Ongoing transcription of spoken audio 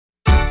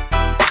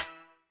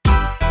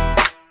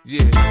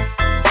Yeah.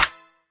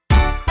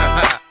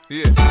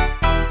 Yeah.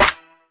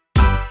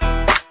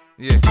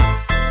 Yeah.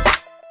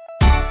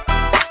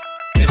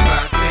 If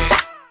I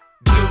can't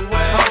do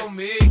it,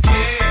 homie, it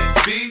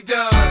can't be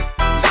done.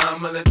 Now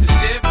I'ma let the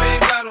champagne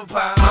bottle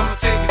pop. I'ma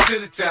take it to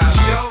the top.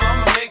 Show,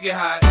 I'ma make it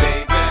hot,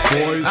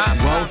 baby. Boys,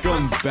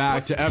 welcome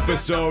back to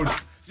episode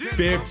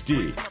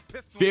 50.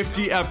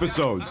 50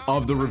 episodes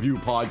of the Review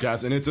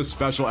Podcast, and it's a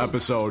special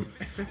episode.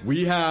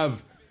 We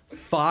have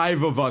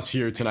 5 of us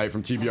here tonight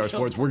from TBR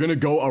Sports. We're going to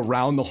go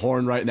around the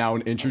horn right now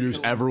and introduce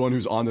everyone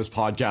who's on this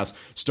podcast,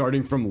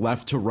 starting from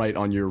left to right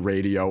on your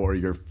radio or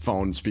your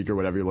phone speaker,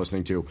 whatever you're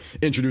listening to.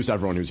 Introduce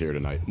everyone who's here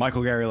tonight.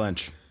 Michael Gary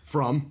Lynch.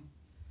 From?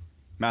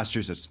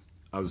 Massachusetts.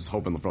 I was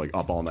hoping for like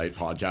Up All Night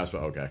podcast,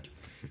 but okay.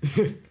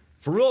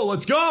 Ferrullo,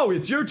 let's go.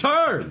 It's your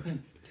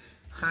turn.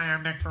 Hi,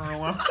 I'm Nick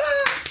Ferrullo.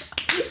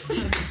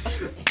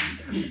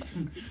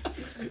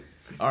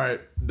 All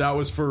right, that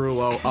was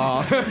Ferrullo.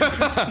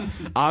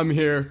 I'm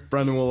here,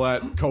 Brendan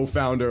Willett,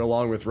 co-founder,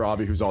 along with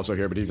Robbie, who's also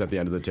here, but he's at the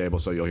end of the table,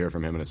 so you'll hear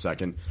from him in a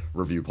second.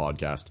 Review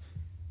Podcast.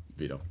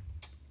 Vito.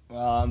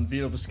 I'm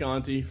Vito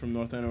Visconti from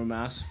North Andover,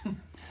 Mass.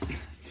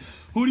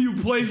 Who do you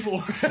play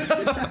for?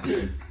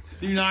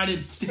 The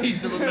United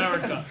States of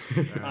America.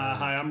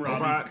 Hi, I'm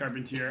Robbie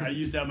Carpentier. I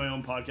used to have my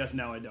own podcast,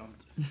 now I don't.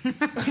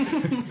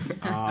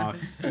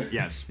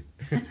 Yes.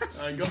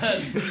 Go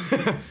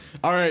ahead.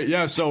 All right,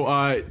 yeah,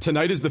 so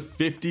tonight is the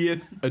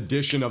 50th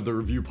edition of the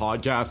Review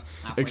Podcast.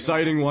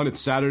 Exciting one. It's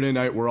Saturday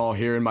night. We're all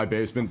here in my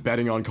basement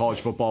betting on college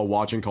football,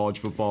 watching college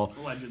football.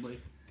 Allegedly.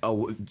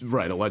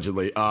 Right,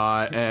 allegedly.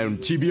 And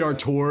TBR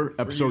Tour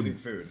episode...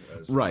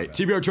 Right.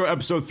 TBR Tour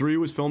episode 3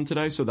 was filmed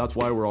today, so that's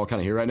why we're all kind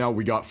of here right now.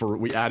 We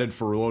added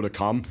Ferrullo to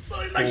come.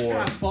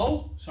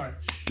 Bo? Sorry.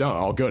 No,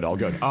 all good.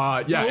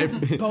 Yeah.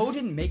 Bo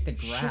didn't make the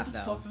grab,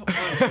 though.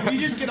 Can we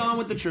just get on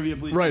with the trivia,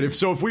 please? Right.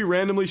 If we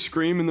randomly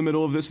scream in the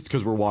middle of this, it's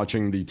because we're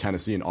watching the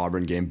Tennessee and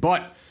Auburn game.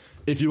 But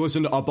if you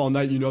listen to Up All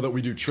Night, you know that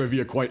we do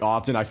trivia quite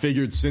often. I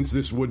figured since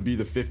this would be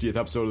the 50th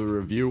episode of the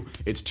Review,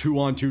 it's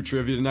 2-on-2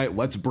 trivia tonight.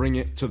 Let's bring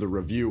it to the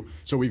Review.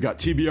 So we've got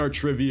TBR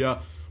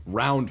Trivia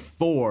round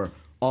 4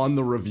 on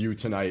the Review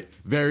tonight.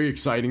 Very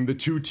exciting. The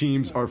two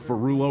teams are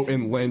Ferrullo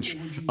and Lynch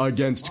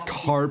against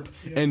Carp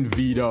and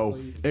Vito.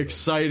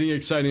 Exciting.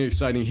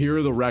 Here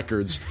are the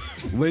records.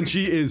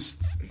 Lynchy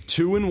is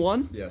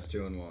 2-1? Yes,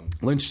 2-1.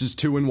 Lynch is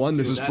 2-1.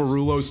 This is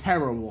Ferrullo's.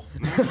 Terrible.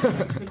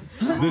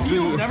 This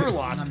is Never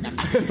lost.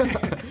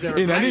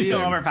 in anything.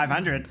 Over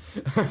 500.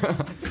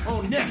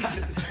 Oh, Nick.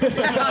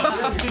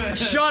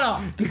 Shut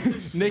up.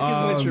 Nick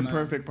and Lynch are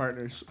perfect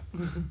partners.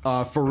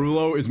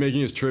 Ferrullo is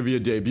making his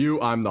trivia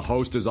debut. I'm the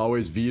host, as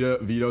always.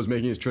 Vito's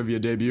making his trivia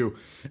debut.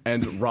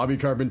 And Robbie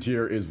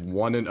Carpentier is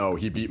 1-0.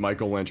 He beat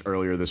Michael Lynch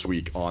earlier this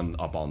week on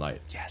Up All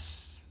Night. Yes.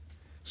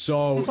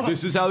 So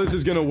this is how this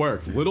is going to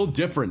work. Little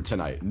different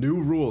tonight.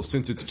 New rules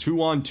since it's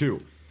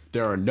 2-on-2.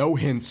 There are no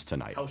hints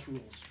tonight. House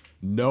rules.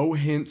 No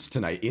hints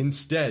tonight.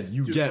 Instead,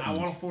 you get... I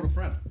want to phone a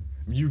friend.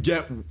 You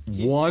get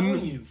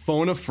one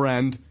phone a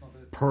friend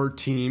per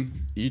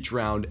team each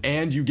round,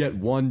 and you get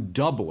one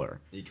doubler.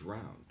 Each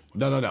round.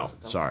 No.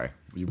 Sorry.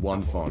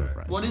 One phone a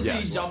friend. What is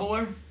a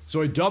doubler?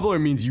 So a doubler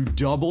means you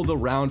double the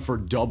round for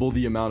double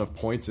the amount of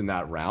points in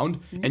that round,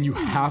 and you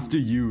have to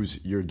use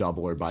your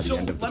doubler by the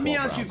end of the 12 rounds. So let me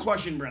ask you a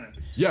question, Brennan.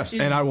 Yes,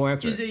 and I will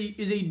answer it.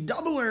 Is a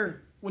doubler,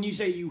 when you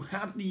say you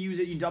have to use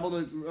it, you double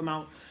the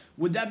amount,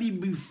 would that be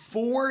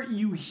before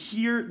you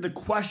hear the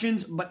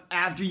questions, but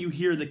after you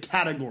hear the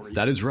category?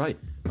 That is right.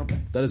 Okay.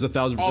 That is 1,000%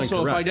 correct.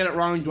 Also, if I get it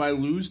wrong, do I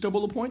lose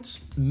double the points?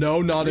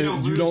 No, not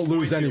in. You don't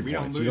lose any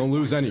points. You don't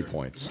lose any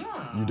points.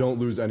 points. You don't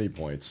lose any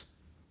points.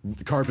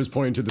 The Carp is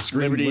pointing to the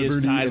screen. Liberty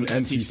is tied and with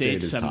NC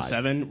State is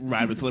 7-7.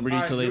 Ride with Liberty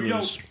till they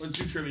lose. Let's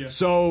do trivia.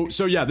 So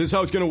yeah, this is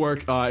how it's going to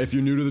work. If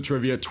you're new to the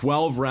trivia,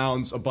 12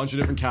 rounds, a bunch of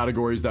different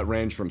categories that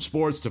range from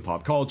sports to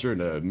pop culture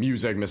to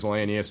music,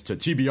 miscellaneous to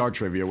TBR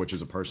trivia, which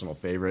is a personal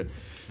favorite.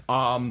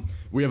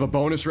 We have a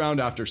bonus round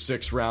after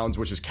 6 rounds,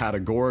 which is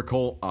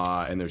categorical,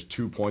 and there's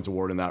 2 points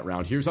awarded in that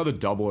round. Here's how the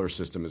doubler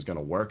system is going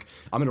to work.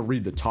 I'm going to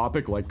read the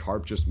topic like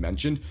Carp just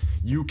mentioned.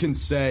 You can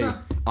say,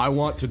 I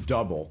want to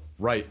double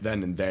right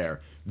then and there.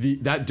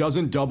 That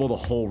doesn't double the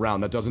whole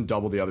round. That doesn't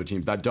double the other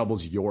teams. That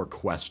doubles your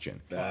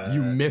question.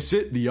 You miss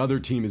it, the other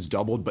team is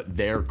doubled, but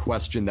their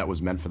question that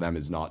was meant for them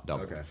is not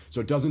doubled. Okay. So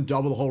it doesn't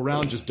double the whole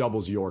round, just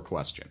doubles your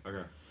question.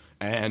 Okay.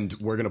 And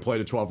we're going to play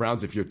to 12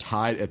 rounds. If you're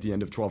tied at the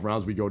end of 12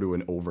 rounds, we go to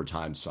an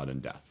overtime sudden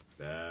death.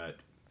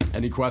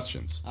 Any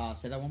questions?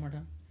 Say that one more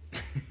time.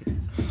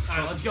 All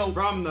right, let's go.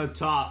 From the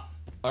top.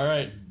 All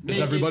right. Is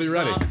everybody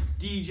ready?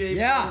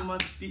 DJ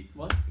must be...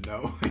 What?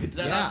 No. Is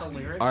that not the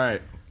lyrics? All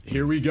right.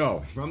 Here we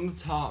go. From the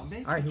top.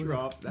 Make it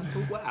drop. That's a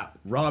whap.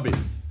 Robbie,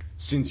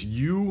 since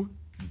you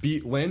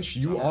beat Lynch,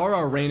 you are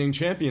our reigning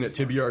champion at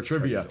TBR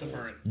Trivia.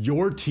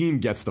 Your team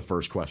gets the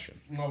first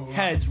question.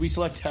 Heads. We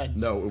select heads.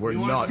 No, we're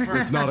not.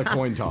 It's not a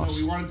coin toss.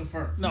 No, we want it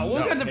defer. No,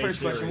 we'll get the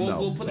first question.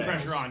 We'll put the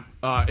pressure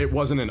on. It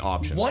wasn't an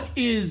option. What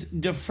is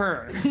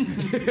defer?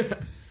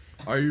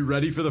 Are you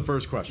ready for the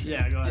first question?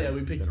 Yeah, go ahead. Yeah,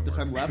 we picked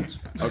defend left.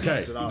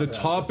 Okay, the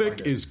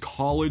topic is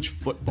college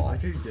football. I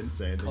think you didn't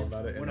say anything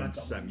about it and then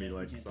sent me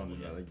like something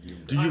that like you.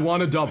 Do you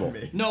want to double?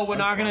 No, we're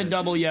not going to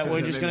double yet.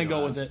 We're just going to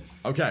go with it.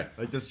 Okay.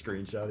 Like the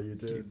screenshot of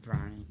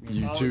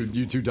you two.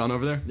 You two done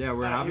over there? Yeah,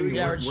 we're having.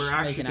 Yeah, We're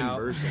actually making out.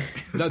 conversing.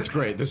 That's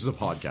great. This is a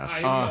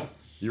podcast.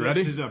 You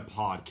ready? This is a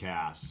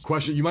podcast.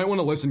 Question. You might want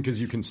to listen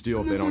because you can steal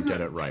if they don't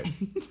get it right.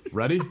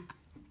 Ready?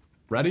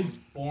 Ready?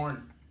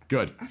 Born.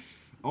 Good.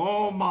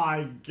 Oh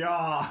my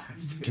god.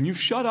 Can you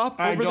shut up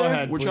right, over go there?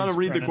 ahead, We're trying to please,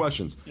 read Brennan. the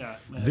questions. Yeah.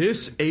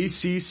 This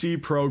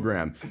ACC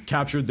program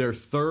captured their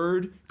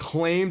third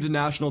claimed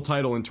national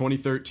title in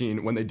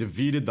 2013 when they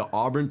defeated the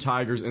Auburn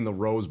Tigers in the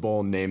Rose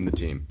Bowl. Name the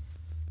team.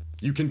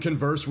 You can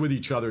converse with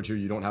each other too.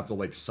 You don't have to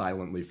like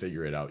silently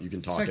figure it out. You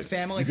can talk It's like it.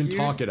 Family You can Feud.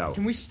 talk it out.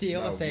 Can we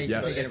steal if they,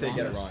 Yes. if If they they get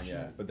get it it wrong? wrong,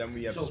 yeah. But then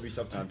we have we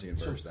still have time to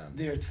converse them.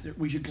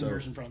 We should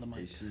converse in front of the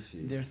mic.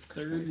 ACC. Their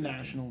third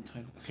national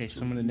title. Okay,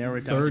 so I'm going to narrow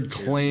it down. Third to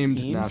two claimed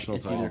teams. national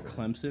It's title. either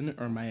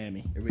Clemson or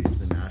Miami. It's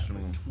the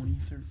national.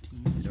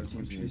 2013. You know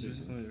teams in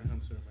the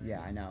ACC. Yeah,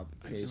 I know.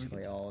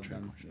 Basically all of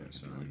them. Yeah,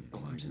 so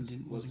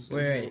Clemson wasn't.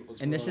 Wait.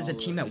 And this is a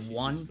team that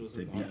won?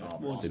 they beat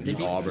Auburn. They They beat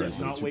beat- Auburn it's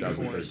in the not Wake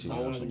Forest, 2013 not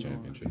national Wake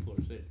championship.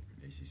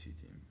 ACC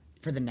team.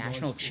 For the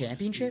national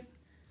championship?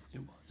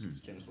 It was.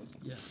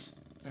 Yes.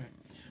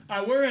 All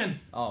right, we're in.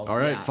 Oh, All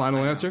right, yeah.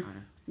 final answer.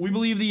 We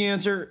believe the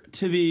answer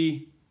to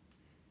be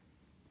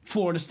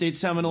Florida State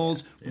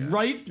Seminoles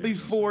right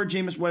before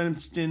Jameis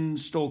Winston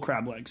stole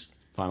crab legs.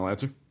 Final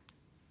answer.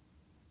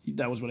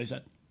 That was what I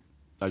said.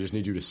 I just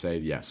need you to say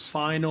yes.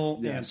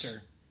 Final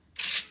answer.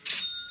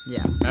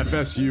 Yeah.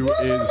 FSU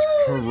is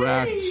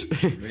correct.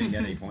 We didn't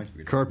get any points.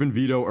 Carp and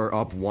Vito are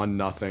up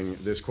 1-0.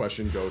 This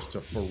question goes to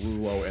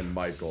Ferrulo and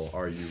Michael.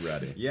 Are you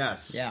ready?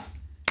 Yes. Yeah.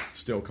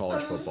 Still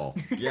college football.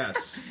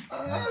 Yes.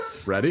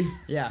 Ready?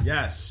 Yeah.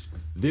 Yes.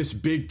 This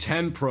Big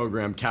Ten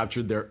program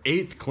captured their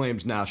 8th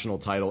claimed national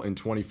title in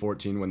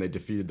 2014 when they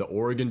defeated the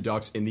Oregon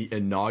Ducks in the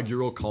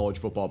inaugural college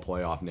football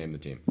playoff. Name the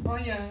team.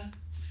 Okay.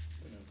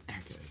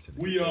 So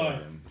We are.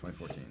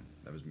 2014.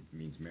 That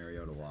means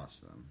Mariota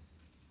lost them.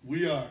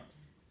 We are.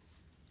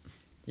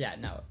 Yeah,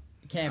 no.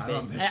 It can't I be.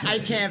 don't think I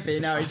can't be.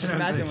 No, he's just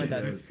messing with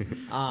It us. is.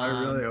 I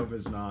really hope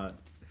it's not.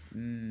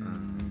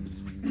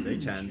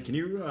 Big Ten. Can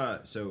you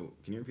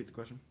repeat the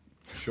question?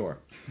 Sure.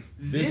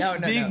 This No,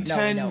 no, Big no, no,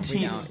 Ten no, we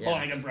team. don't, yeah. Oh,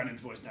 I got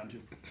Brennan's voice down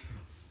too.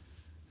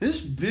 This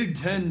Big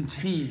Ten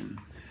team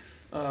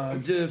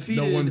defeated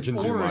No one can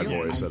do my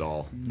Oregon, voice at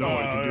all. No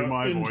one can do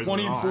my in voice at all.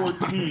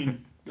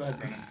 2014. Go ahead,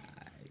 Brennan.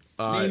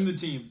 Name the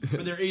team for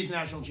their 8th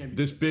national championship.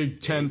 This Big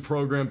Ten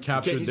program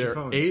captured use your their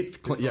phone.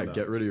 8th. Your phone down.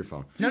 Get rid of your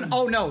phone. No,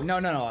 no,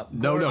 no.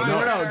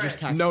 No. Just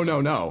text.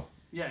 No.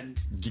 Yeah.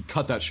 You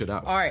cut that shit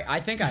out. All right,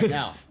 I think I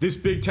know. This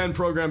Big Ten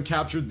program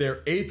captured their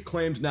 8th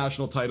claimed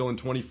national title in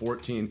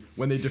 2014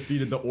 when they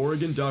defeated the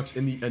Oregon Ducks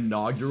in the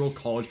inaugural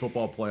college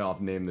football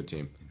playoff. Name the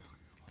team.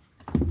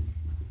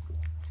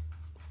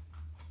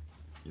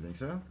 You think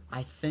so?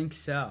 I think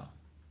so.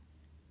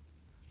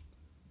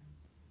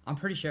 I'm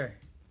pretty sure.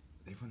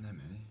 They've won that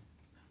many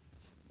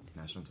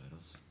national titles.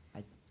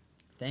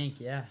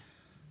 Yeah.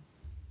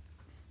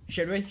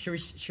 Should we?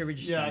 Should we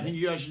just? Yeah, send I think it?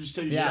 you guys should just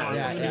take a Yeah, shot.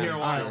 yeah, I'm gonna hear a All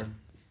while. right.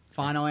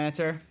 Final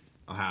answer.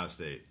 Ohio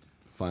State.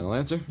 Final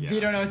answer. Yeah.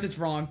 Vito knows it's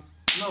wrong.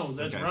 No,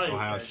 that's Okay, right.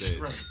 Ohio That's State.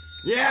 right.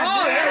 Yeah,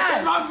 Oh,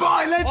 yeah. my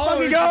boy. Let's Oh,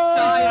 fucking it's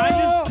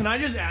go. a Can I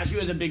just ask you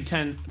as a Big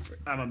Ten?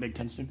 I'm a Big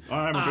Ten student.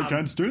 I'm a Big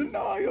Ten student.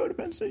 No, I go to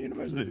Penn State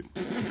University.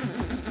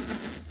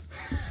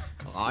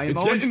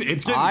 It's getting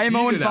heated I'm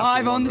 0-5 after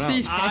on one the round.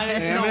 season.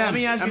 No, let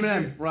me ask you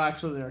Eminem.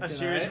 Relax over there. a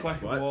serious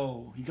question. What?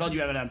 Whoa, he called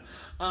you Eminem.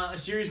 A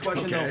serious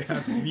question Okay, though.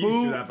 I'm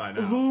used to that by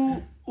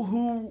now.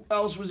 Who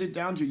else was it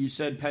down to? You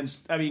said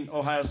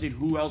Ohio State.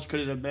 Who else could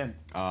it have been?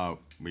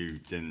 We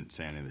didn't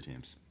say any of the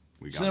teams.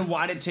 We got So then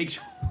why did it take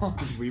so long?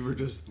 We were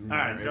just All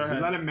right, go ahead.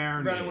 We let it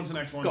marinate. Brandon, what's the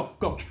next one? Go.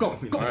 All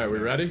right, we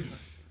ready?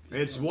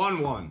 It's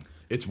 1-1.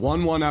 It's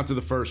 1-1 after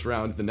the first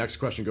round. The next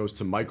question goes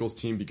to Michael's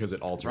team because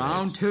it alternates.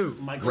 Round 2.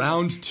 Michael.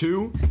 Round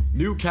 2,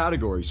 new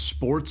category,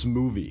 sports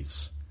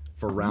movies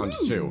for round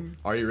 2.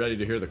 Are you ready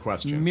to hear the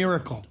question?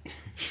 Miracle.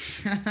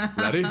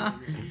 Ready?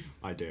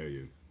 I dare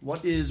you.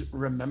 What is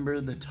Remember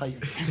the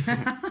Titans?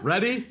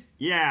 Ready?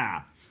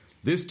 Yeah.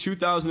 This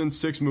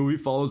 2006 movie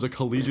follows a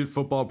collegiate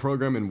football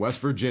program in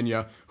West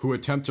Virginia who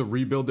attempt to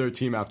rebuild their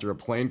team after a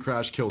plane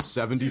crash kills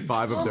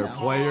 75 of their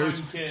players,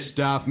 kid.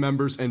 staff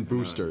members, and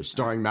boosters.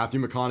 Starring Matthew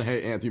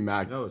McConaughey,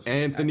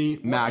 Anthony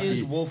Mackie,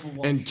 is Wolf of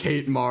Wall and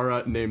Street? Kate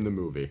Mara. Name the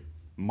movie.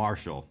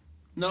 Marshall.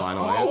 No.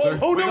 Final answer?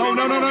 Oh,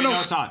 no.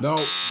 It's not. No,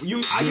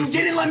 You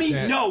didn't let me.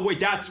 can't. No, wait,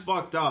 that's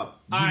fucked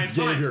up. All right, gave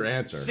fine. your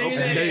answer. Say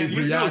and it, they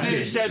you- reacted.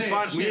 You said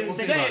fine. We didn't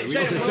think about it. We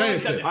Say didn't it. Say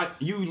it, Say say it. it.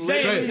 You Say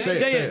literally. it. say it, Say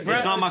say it. it.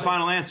 It's not my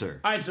final answer.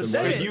 All right, so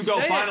say it. If you go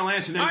Say final it.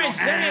 answer, then All go. right,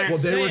 say it. Well,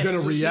 they Say were it. going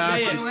to So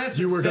react. say it.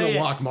 You were going Say to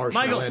it. lock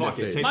Marshall Michael, in. fuck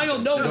if it. they- Michael,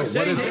 no, No, say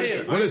what is it.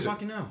 it? What is it?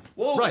 Fucking know.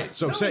 Whoa. Right,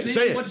 so No, say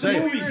it. What's Say the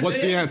it. movie? What's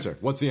Say the it. answer?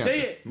 What's the answer? Say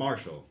it.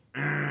 Marshall.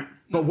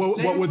 But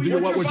what would your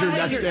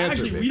next answer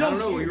Actually, be? we I don't don't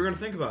know what care. you were gonna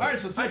think about. All right,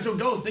 so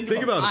go think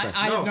Think about about it.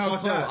 I have No, no fuck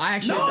clue. that. I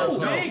actually have no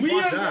clue. Hey,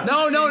 Fuck that.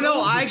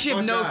 No. I actually have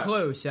Fuck no that.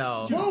 clue.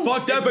 So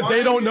Fuck that, but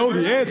they don't know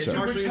the answer.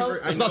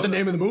 That's That's not the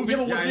name of the movie. Yeah,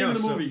 but what's Yeah, the I name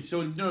of the know, movie?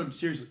 So no,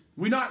 seriously,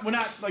 we're not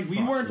like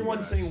we weren't the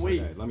ones saying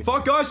wait. Let me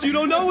Fuck us, you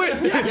don't know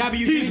it. Yeah, but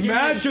you He's didn't give me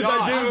mad a because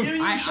shot. I gave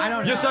him. I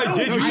don't know. Yes, I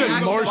did. You I said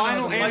actually- Marshall.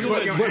 Final answer.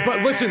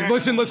 But listen.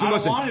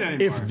 wanted it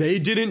anymore. If they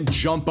didn't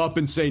jump up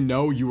and say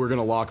no, you were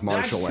gonna lock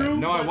Marshall That's in. true.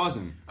 No, I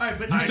wasn't. All right,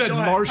 but You said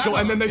Marshall,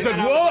 and then they said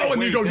whoa,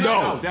 and then you go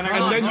no, Then I and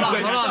go, then you hold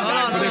say.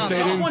 on, But if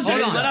they didn't say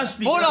Hold on. Let us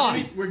speak. Hold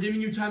on. We're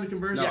giving you time to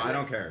converse. No, I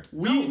don't care.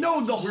 We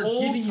know the we're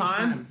whole giving you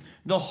time. time.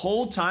 The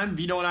whole time,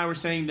 Vito and I were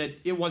saying that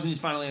it wasn't his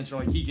final answer.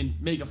 Like he can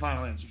make a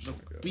final answer. So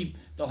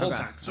the whole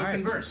Okay. time. So All right.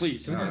 converse,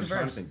 please. We can I'm trying to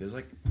converse. think. There's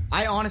like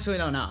I honestly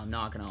don't know. I'm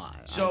not gonna lie.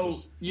 So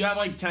you have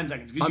like 10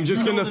 seconds. I'm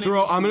just gonna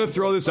throw. I'm gonna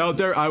throw this out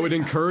there. I would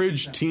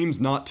encourage teams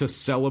not to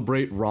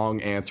celebrate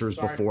wrong answers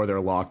before they're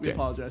locked in.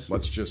 apologize.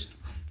 Let's just.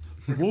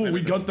 Whoa,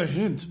 we got the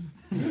hint.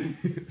 I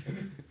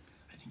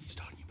think he's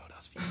talking about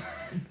us.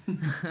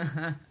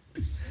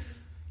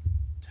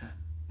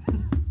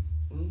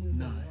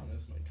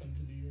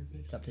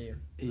 It's up to you.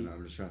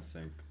 I'm just trying to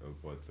think of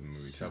what the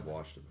movie. 'Cause I've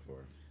watched it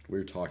before. We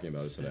were talking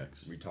about it today.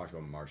 We talked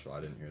about Marshall.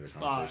 I didn't hear the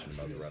conversation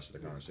about the rest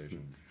of the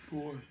conversation.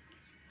 4.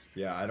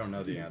 Yeah, I don't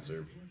know the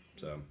answer,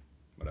 so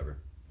whatever.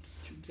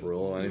 For real,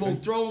 We'll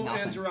anything? throw an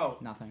Nothing. answer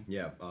out. Nothing.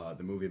 Yeah,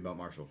 the movie about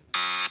Marshall.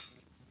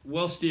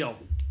 Will Steele.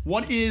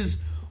 What is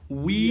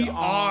We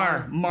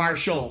Are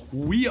Marshall?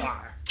 We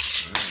Are.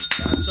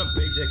 That's some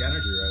big dick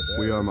energy right there.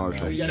 We are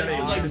Marshall. We It was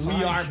are. like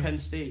We Are Penn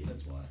State.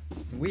 That's why.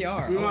 We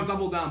are. We want to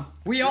double down.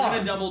 We We're are.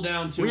 gonna double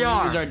down too. We We'll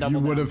are. use our double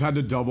You would down. have had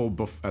to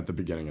double at the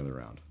beginning of the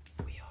round.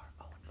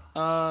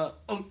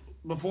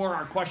 Before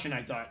our question,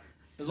 I thought.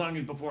 As long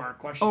as before our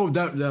question. Oh,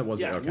 that was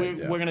yeah, it. Okay,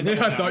 we're gonna.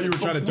 Double I down. thought you were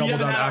trying to We double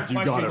haven't down had our after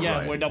you got question it yet.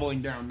 right. We're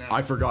doubling down now.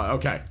 I forgot.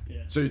 Okay, Yeah.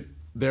 so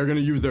they're gonna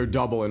use their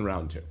double in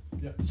round 2.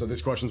 Yep. So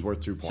this question's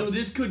worth 2 points. So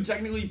this could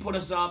technically put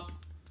us up.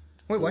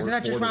 Wait, wasn't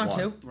that just 4 to round 1.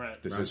 2?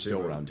 Right. This is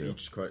still round 2.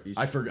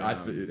 I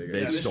forgot. They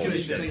This stole could be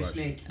it. the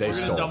snake. They We're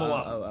gonna stole. double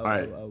up. All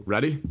right,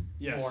 ready?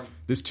 Yes.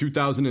 This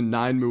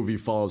 2009 movie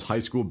follows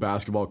high school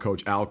basketball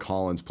coach Al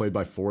Collins, played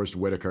by Forrest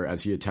Whitaker,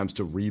 as he attempts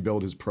to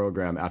rebuild his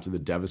program after the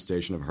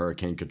devastation of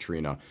Hurricane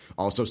Katrina.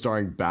 Also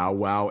starring Bow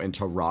Wow and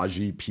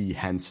Taraji P.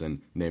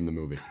 Henson. Name the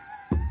movie.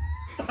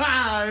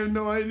 I have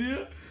no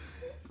idea.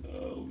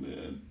 Oh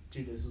man.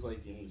 Dude, this is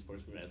like the only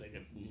sports movie I think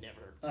I've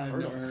never I've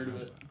heard never of. heard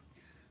of it.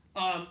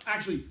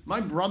 Actually,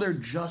 my brother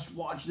just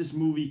watched this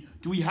movie.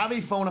 Do we have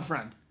a phone a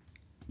friend?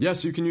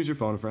 Yes, you can use your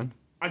phone a friend.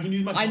 I can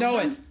use my phone I know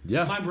a friend? it.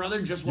 Yeah. My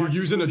brother just You're watched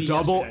using this a movie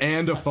double yesterday.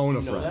 and a phone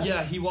a friend.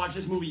 Yeah, he watched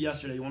this movie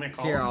yesterday. You want me to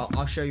call Here, him?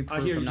 I'll show you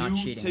proof Here, I'm not you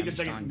cheating. take I'm a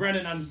second. done.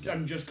 Brennan,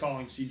 I'm just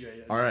calling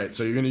CJ. All right,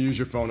 so you're gonna use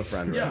your phone a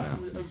friend right Yeah,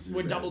 now.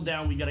 we're doubled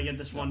down. We got to get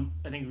this one.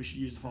 I think we should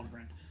use the phone a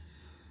friend.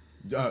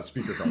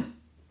 Speakerphone.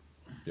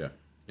 Yeah,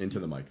 into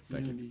the mic.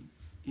 Thank you.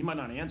 He might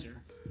not answer.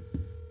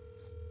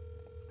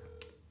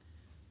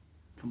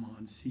 Come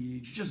on,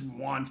 Siege. Just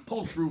once.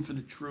 Pull through for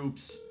the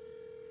troops.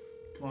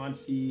 Come on,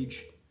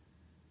 Siege.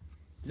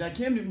 Is that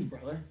Cam Newton's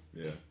brother?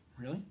 Yeah.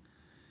 Really?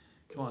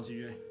 Come on,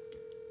 CJ.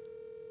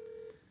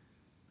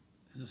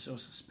 This is so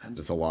suspenseful.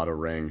 That's a lot of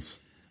rings.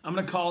 I'm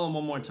going to call him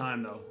one more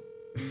time, though.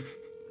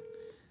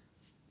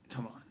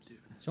 Come on, dude.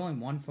 It's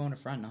only one phone a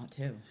friend, not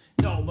 2.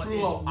 No, but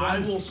I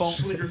will phone.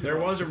 slit your There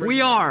throat. was a.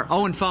 We are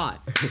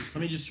 0-5.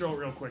 Let me just throw it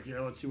real quick here.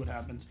 Let's see what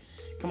happens.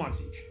 Come on,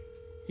 Siege.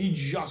 He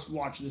just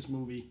watched this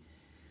movie.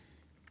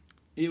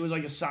 It was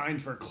like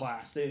assigned for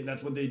class.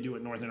 That's what they do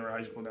at North Inner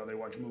High School now. They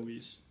watch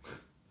movies.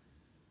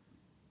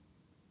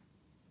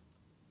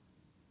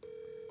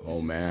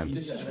 Oh man.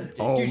 This is ridiculous.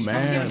 Oh Dude,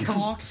 man. fucking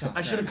cocksucker.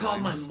 I should have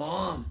called my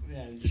mom.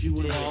 Yeah, She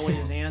would have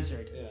always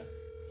answered. yeah.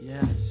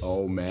 Yes.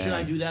 Oh man. Should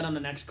I do that on the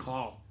next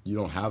call? You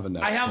don't have a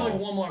next. I have call. like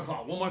one more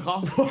call. One more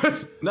call?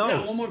 No.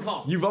 Yeah, one more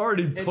call. You've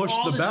already It's pushed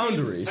all the the same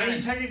boundaries. I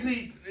mean,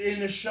 technically,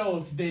 in the show,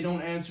 if they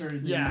don't answer,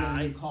 then Yeah,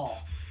 you I- call.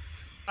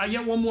 I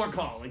get one more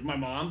call, like my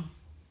mom.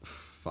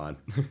 Fine.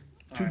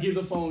 To give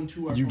the phone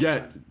to our You phone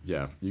get friend.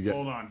 you get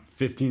Hold on.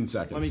 15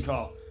 seconds. Let me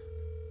call.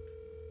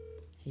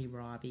 Hey,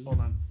 Robbie. Hold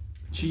on.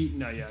 She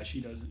doesn't.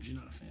 She's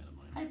not a fan of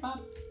mine. Hey,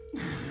 Bob.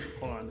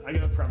 Hold on. I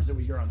gotta preface it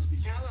with you're on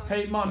speaker.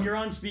 Hey, Mom, you're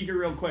on speaker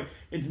real quick.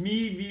 It's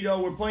me, Vito.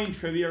 We're playing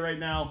trivia right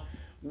now.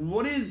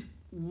 Is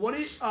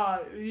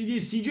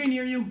CJ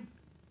near you?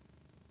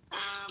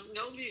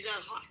 Nobody's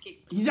at hockey.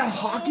 He's at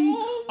hockey?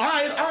 All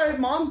right,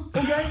 Mom.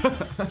 Okay.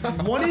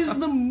 What is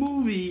the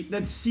movie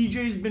that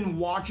CJ's been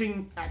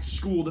watching at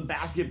school, the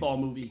basketball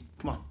movie?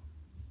 Come on.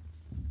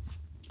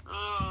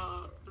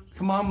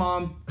 Come on,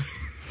 Mom.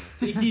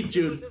 Take deep,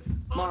 Jude.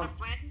 Phone Mom. a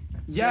friend?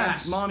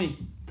 Yes, Mommy.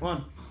 Come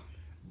on.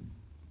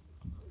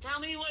 Tell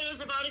me what it was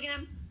about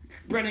again.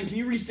 Brennan, can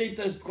you restate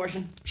this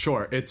question?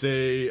 Sure. It's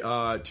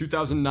a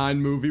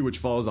 2009 movie which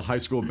follows a high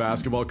school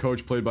basketball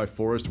coach played by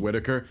Forrest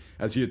Whitaker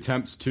as he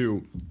attempts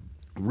to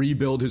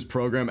rebuild his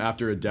program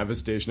after a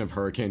devastation of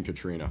Hurricane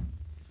Katrina.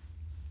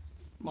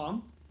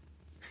 Mom?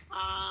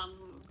 Um,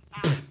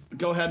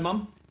 Go ahead,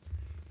 Mom.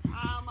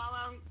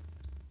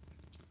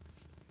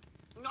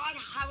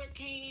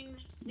 hurricane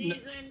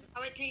season,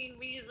 hurricane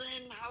reason,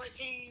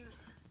 hurricane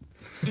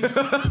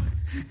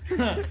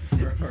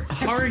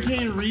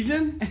Hurricane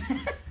reason?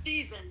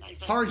 season, I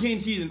think. Hurricane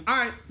season. All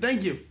right,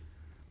 thank you.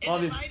 Is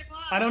Love it you. right or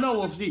wrong? I don't know.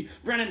 We'll see.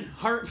 Brennan,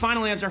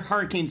 final answer: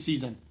 hurricane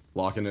season.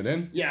 Locking it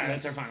in. Yeah,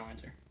 that's our final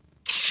answer.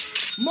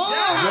 What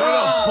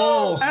a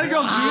pull! Had to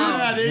go,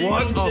 yeah, there you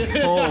What go. a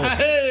pull!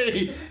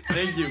 Hey,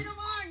 thank you. Am I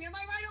wrong? Am I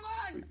right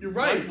or wrong? You're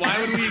right.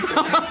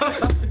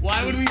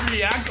 Why would we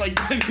react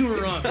like you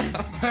were wrong?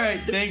 All right,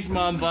 thanks,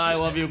 Mom. Bye.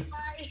 Love you. Bye.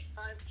 Bye.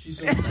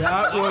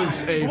 That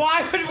was a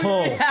Why would we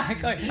pull.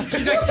 react?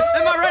 She's like,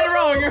 am I right or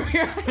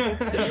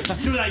wrong?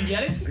 Dude, I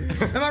get it.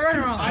 Am I right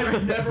or wrong?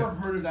 I've never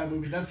heard of that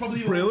movie. That's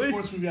probably the Really? only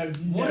sports movie I've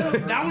never heard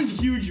of. That was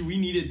huge. We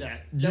needed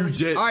that. You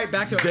did. All right,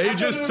 back to it. They I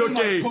just took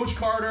a Coach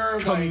Carter.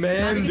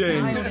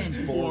 commanding,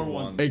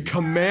 4-1. a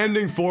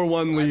commanding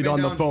 4-1 lead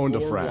on the phone to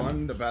 4-1,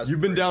 friend. the best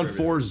You've been down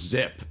trivia.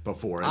 4-zip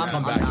before and I'm-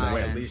 come I'm back high. and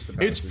win. At least the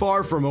best It's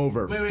far from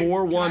over. Wait,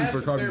 4-1 can I ask for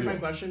a Carter. clarifying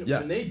question? Yeah.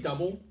 When they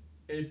double,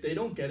 if they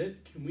don't get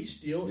it, can we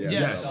steal? Yeah.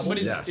 Yes,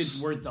 but Yes. it's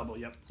worth double.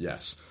 Yep.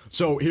 Yes.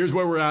 So here's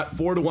where we're at.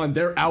 4-1.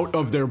 They're out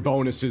of their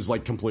bonuses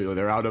like completely.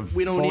 They're out of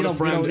We don't phone need a 'em. We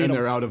friend don't need and 'em.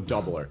 they're out of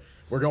doubler.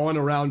 We're going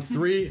to round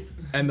 3,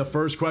 and the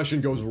first question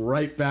goes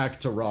right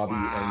back to Robbie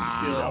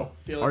and Vito.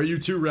 Feel it. Are you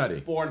two ready?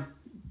 Born.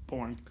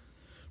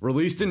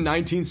 Released in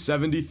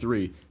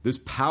 1973, this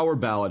power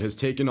ballad has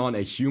taken on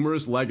a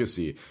humorous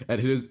legacy,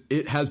 and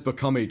it has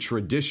become a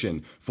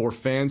tradition for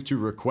fans to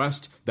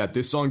request that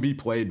this song be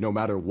played no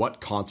matter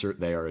what concert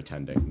they are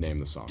attending. Name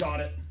the song.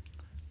 Got it.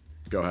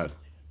 Go ahead.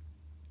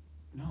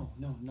 No,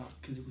 not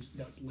because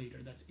that's later.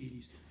 That's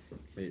 80s.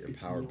 Wait, a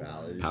power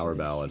ballad. Power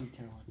ballad. Sweet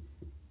Caroline.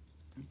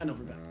 I know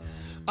for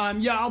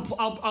that. Yeah,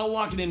 I'll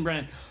lock it in,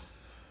 Brandon.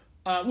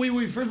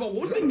 Wait. First of all,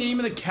 what was the name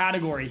of the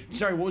category?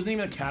 Sorry, what was the name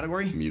of the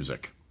category?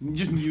 Music.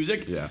 Just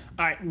music. Yeah.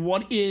 All right.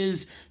 What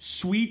is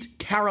 "Sweet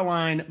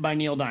Caroline" by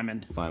Neil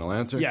Diamond? Final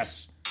answer?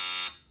 Yes.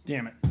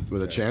 Damn it.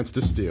 With a chance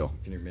to steal.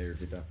 Can you maybe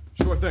repeat that?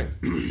 Sure thing.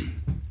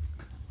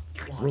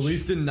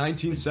 Released in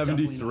Definitely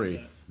 1973,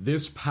 not that.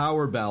 this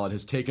power ballad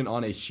has taken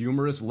on a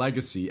humorous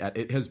legacy, and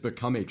it has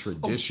become a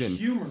tradition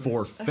humorous.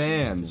 for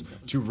fans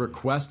to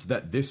request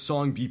that this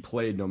song be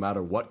played no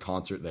matter what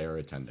concert they are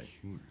attending.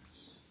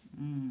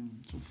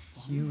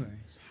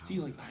 See,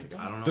 like,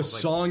 I don't know. The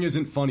song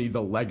isn't funny,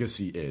 the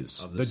legacy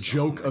is. Of the The song,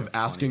 joke like of a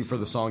funny asking for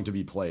the song. song to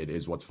be played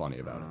is what's funny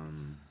about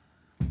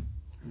it.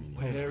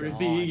 where it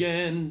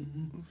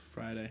began.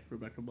 Friday,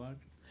 Rebecca Black.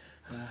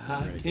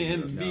 I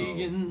can't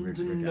begin Rick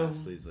to know.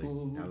 Astley's like,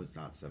 that was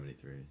not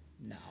 73.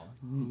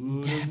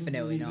 No,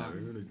 definitely not.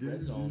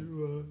 Red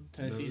Zone.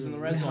 Tennessee's in the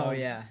red zone. Oh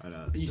yeah. I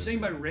know. Are you saying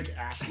by Rick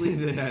Astley?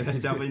 Yeah,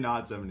 that's definitely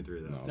not 73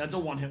 though. That's a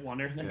one-hit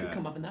wonder. That could Yeah.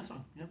 come up in that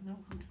song. Yep, no.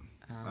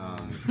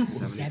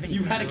 73.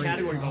 You had a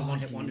category called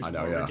one-hit wonder. I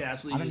know, Rick yeah.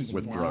 Astley I don't is even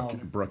With Wow.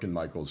 Brooke and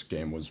Michael's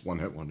game was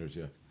one-hit wonders,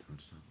 yeah.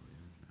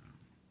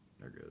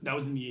 They're good. that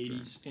was in the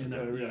 80s. And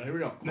Here we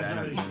go.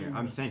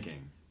 I'm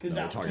thinking. Because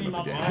that talking came about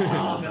up the game.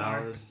 on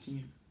our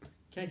team.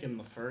 Can't give him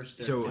the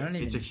first. So I don't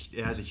it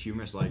has a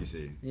humorous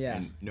legacy. Yeah.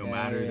 And no Yeah,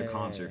 matter yeah, the yeah,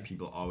 concert, yeah.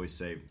 people always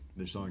say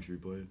the song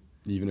should be played.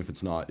 Even if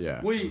it's not,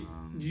 yeah. Wait,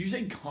 did you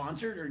say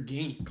concert or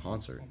game?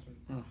 Concert.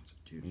 Dude,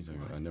 What are you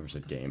talking about? I never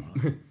said game.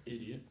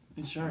 Idiot.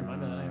 Sorry, my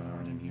bad. I am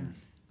hard in here.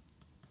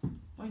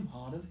 I'm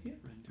hard of hearing.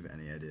 do you have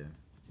any idea?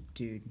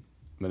 Dude.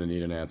 I'm gonna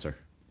need an answer.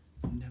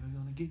 Never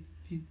gonna give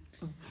you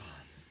up.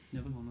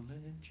 Never gonna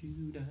let you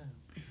down.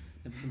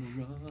 Never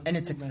gonna run And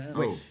it's a- around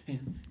wait.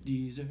 and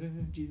desert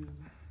you.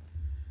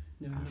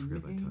 Never Africa gonna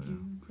by make Toto.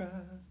 you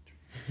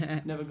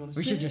cry. Never gonna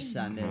We should say just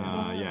send it.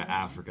 Yeah,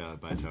 Africa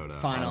by Toto.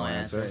 Final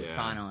answer. Yeah.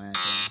 Final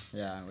answer.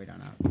 Yeah, we don't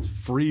know. It's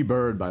Free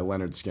Bird by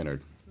Leonard Skinner.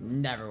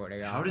 Never would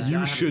have got How does that. that You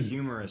have should- a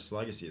humorous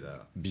legacy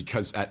though?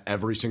 Because at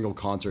every single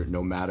concert,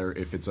 no matter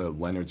if it's a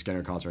Leonard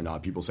Skinner concert or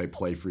not, people say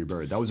play Free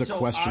Bird. That was a So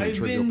question in I've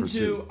Trivial been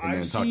Pursuit in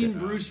I've seen Nantucket.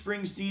 Bruce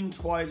Springsteen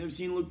twice. I've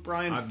seen Luke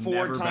Bryan I've 4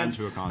 never been times.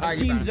 to a concert. I've Alright,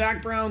 seen Brown.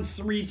 Zach Brown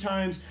 3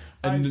 times.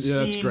 And, I've yeah,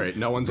 that's seen great.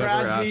 No one's Brad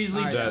ever asked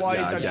Paisley that. twice.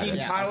 Yeah, I I've get seen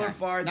it. Tyler okay.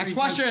 Farr 3 Next times,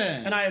 question.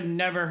 and I have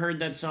never heard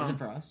that song. Is it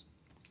for us?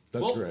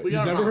 That's Well, great. we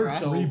You've got never a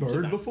heard show Free to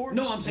Bird that. before?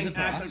 No, I'm saying it for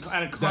at us? a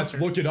That's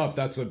concert. look it up.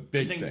 That's a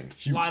big I'm saying thing.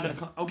 Huge live thing.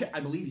 at a okay, I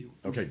believe you.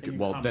 Okay, And you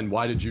well come. then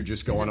why did you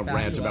just go on a it back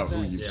rant to about us?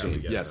 who you've Yeah, seen? we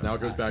get Yes, it. now it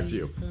goes back to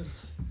you.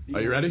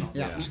 Are you ready?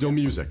 Yeah. Still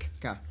music.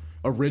 Okay.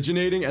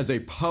 Originating as a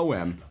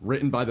poem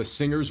written by the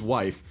singer's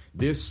wife,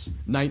 this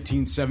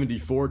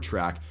 1974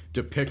 track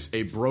depicts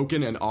a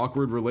broken and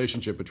awkward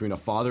relationship between a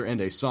father and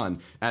a son,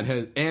 and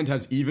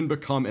has even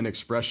become an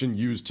expression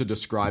used to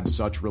describe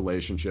such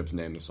relationships.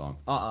 Name the song.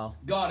 Uh-oh.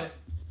 Got it.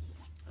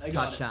 I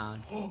got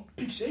Touchdown. it. Oh,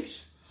 pick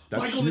 6.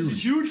 That's Michael, this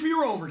is huge for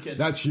your over, kid.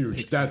 That's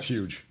huge. That's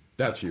huge.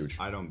 That's huge.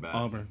 I don't bet.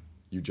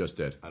 You just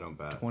did. I don't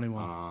bet.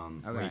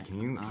 21. Okay. Wait,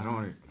 can you? I don't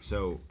want to.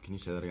 So, can you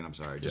say that again? I'm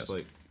sorry. Just Yes.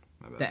 like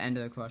my bad. The end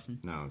of the question.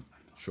 No,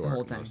 Sure. The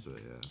whole thing. most of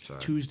it. Yeah. I'm sorry.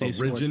 Tuesday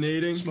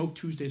Originating- scored. Smoke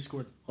Tuesday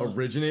scored.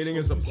 Originating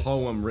as a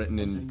poem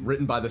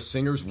written by the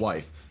singer's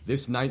wife,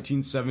 this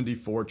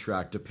 1974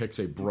 track depicts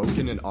a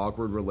broken and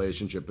awkward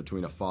relationship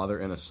between a father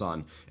and a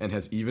son, and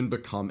has even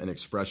become an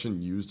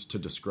expression used to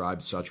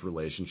describe such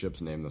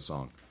relationships. Name the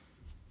song.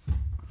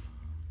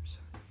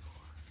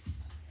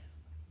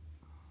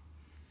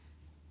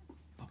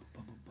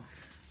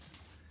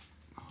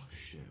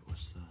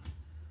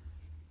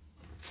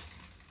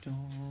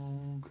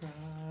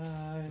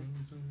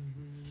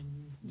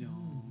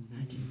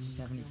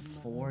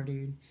 4,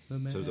 dude. So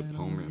it's a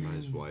poem written by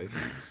his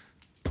wife.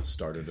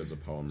 Started as a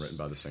poem written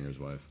by the singer's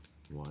wife.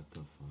 What the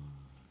fuck?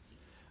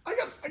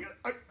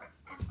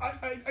 I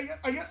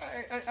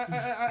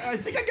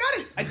think I got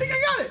it. I think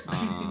I got it.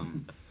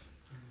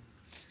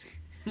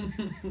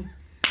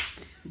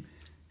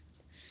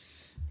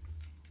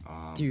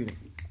 Dude.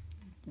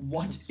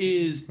 What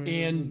is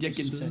Ann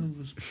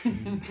Dickinson?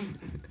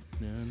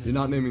 You're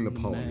not naming the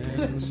poem, you're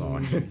naming the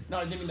song. No,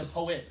 I didn't mean the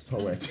poet.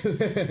 Poet.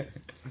 The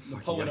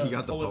poet. You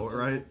got the poet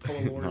right?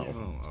 Poet laureate.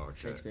 Oh, okay.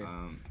 Shakespeare.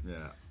 I'm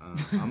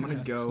gonna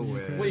go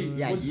with. Wait,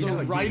 Yeah, was you the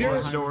know, writer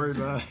Story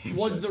by.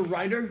 was the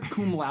writer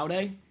cum laude?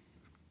 I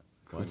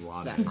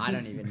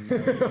don't even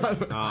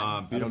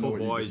know. Beautiful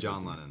what you boy, just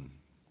John Lennon.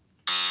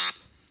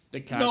 The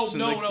cat's in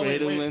the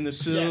cradle and the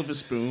silver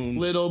spoon.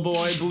 Little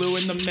boy blue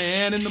and the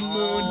man in the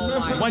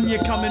moon. When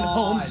you're coming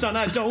home, son,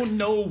 I don't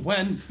know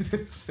when.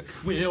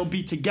 We'll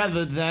be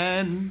together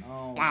then.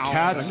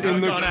 Cats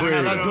in the Gonna have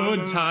a Cradle.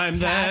 good time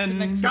Cats in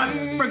then. the God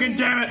freaking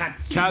damn it!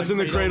 Cats in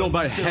the Cradle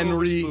by Silver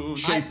Henry spoon.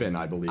 Chapin,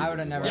 I believe. I would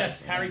have never. Yes,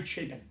 Harry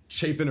Chapin.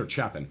 Chapin or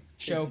Chapin?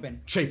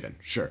 Chopin. Chapin,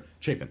 sure.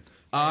 Chapin.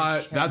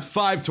 That's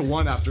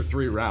 5-1 after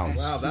 3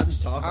 rounds. Wow, that's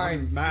tough. All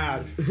I'm right.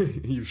 mad.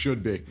 You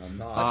should be. I'm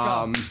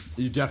not.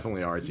 You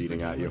definitely are. It's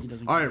eating at you.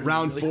 All right,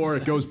 round 4.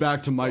 It goes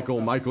back to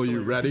Michael. Michael,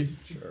 you ready?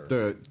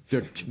 Sure.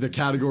 The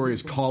category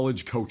is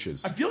college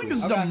coaches. I feel like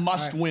this is Okay, a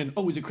must all right. win.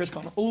 Oh, is it Chris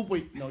Connell? Oh,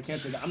 wait. No, I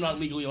can't say that. I'm not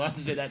legally allowed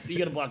to say that. You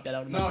gotta block that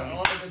out.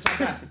 No, it's not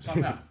that. It's not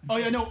that. Oh,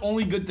 yeah, no.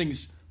 Only good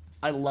things.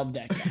 I love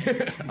that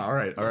guy. All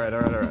right.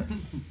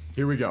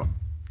 Here we go.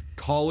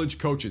 College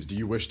coaches, do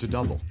you wish to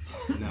double?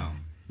 No.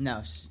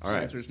 No. All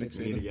right. We need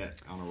to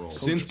get on a roll.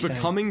 Since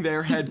becoming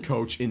their head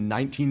coach in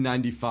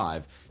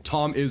 1995,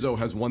 Tom Izzo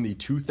has won the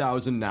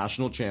 2000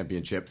 National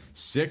Championship,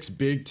 6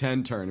 Big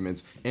Ten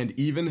tournaments, and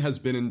even has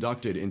been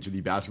inducted into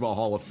the Basketball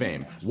Hall of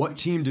Fame. What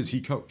team does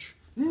he coach?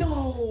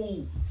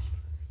 No!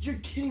 You're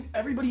kidding.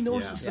 Everybody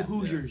knows Yeah. it's Yeah. the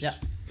Hoosiers. Yeah.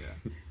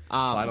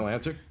 Final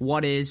answer?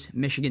 What is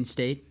Michigan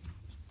State?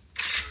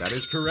 That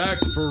is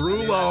correct.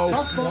 Ferrulo. Well,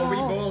 we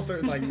both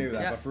knew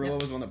that, Yeah. but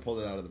Ferrullo was the one that pulled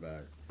it out of the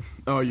bag.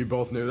 Oh, you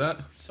both knew that?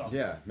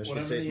 Yeah,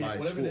 Michigan State's my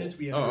Whatever school. it is,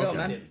 we have Oh, to okay. get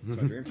man. it.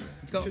 It's my dream team.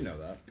 go. You should know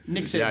that.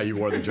 Nick Saban. Yeah, you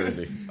wore the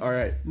jersey. All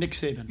right. Nick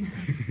Saban.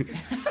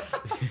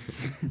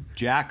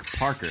 Jack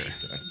Parker.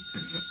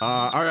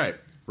 All right.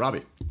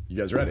 Robbie, you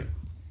guys ready?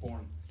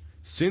 Born.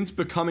 Since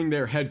becoming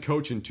their head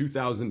coach in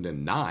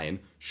 2009,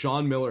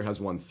 Sean Miller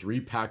has won 3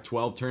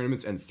 Pac-12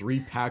 tournaments and 3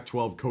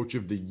 Pac-12 Coach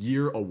of the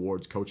Year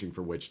awards coaching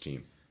for which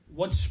team?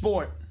 What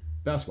sport?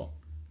 Basketball.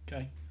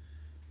 Okay.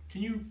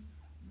 Can you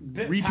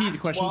Repeat the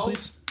question, Pac-12?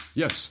 please.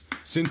 Yes.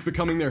 Since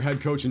becoming their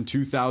head coach in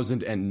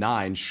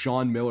 2009,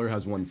 Sean Miller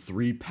has won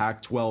 3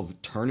 Pac-12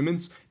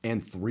 tournaments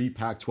and 3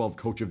 Pac-12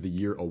 Coach of the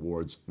Year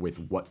awards with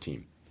what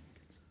team?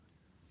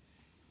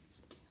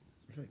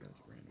 I feel like that's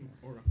random.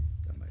 I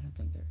don't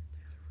think they're.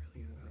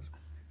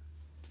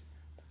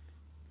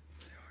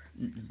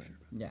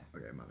 Yeah.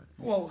 Okay, my bad.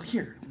 Well,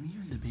 here,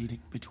 you're debating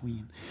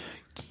between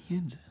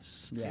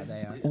Kansas, Yeah,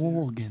 they are.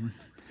 Oregon.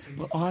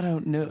 But I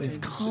don't know if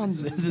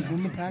Kansas is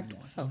in the Pac-12.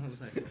 All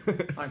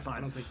right, fine.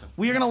 I don't think so.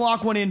 We are going to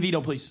lock one in.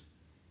 Veto, please.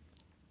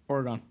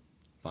 Oregon.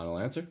 Final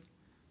answer?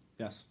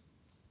 Yes.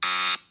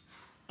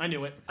 I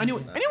knew it. I knew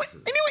it. I knew it.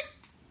 I knew it.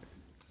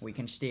 We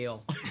can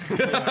steal. We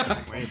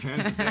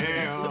can steal.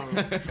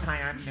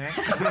 Hi, I'm Nick.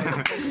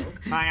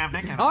 Hi, I'm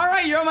Nick. All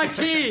right, you're on my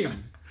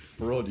team.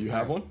 Ferrol, do you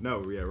have one?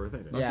 No, yeah, we're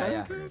thinking.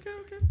 Yeah.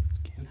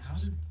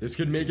 This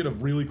could make it a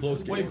really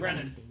close game. Wait,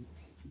 Brennan.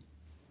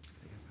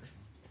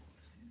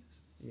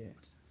 Yeah.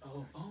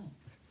 Oh.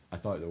 I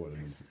thought there would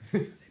have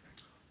been.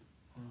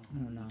 I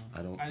don't know.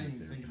 I don't I think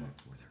didn't they even think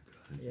were.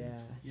 about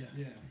Yeah.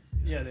 Yeah.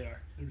 Yeah, they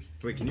are.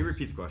 Wait, can you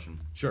repeat the question?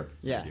 Sure.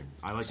 Yeah. Thank you.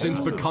 I like Since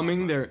that.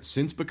 becoming their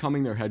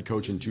head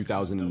coach in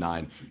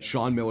 2009,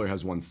 Sean Miller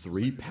has won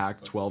 3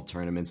 Pac-12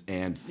 tournaments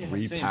and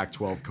 3 same.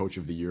 Pac-12 Coach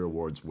of the Year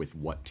awards with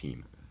what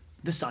team?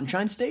 The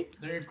Sunshine State?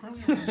 They're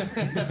currently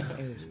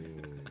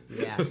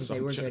Yeah, 'cause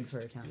they were good for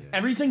a time.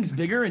 Everything's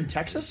bigger in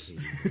Texas?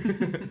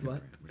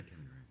 What?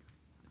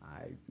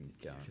 I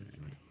don't.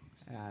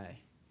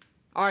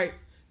 All right.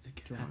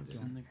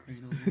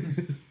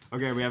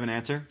 Okay, we have an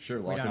answer. Sure,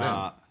 lock don't it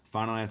know. in.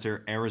 Final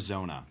answer: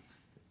 Arizona.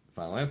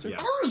 Final answer?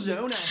 Yes.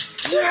 Arizona.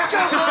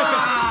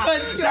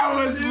 That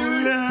was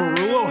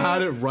Ferrulo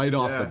had it right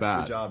off the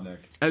bat. Good job, Nick.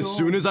 As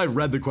soon as I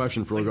read the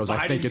question, Ferrulo goes,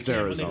 I think it's When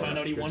they Arizona. found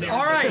out he won it.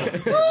 All right.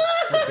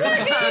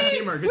 Good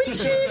teamwork. Good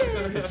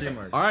teamwork. Good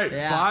teamwork. All right,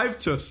 Yeah.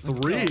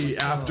 5-3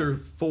 after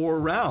 4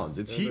 rounds.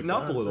 It's heating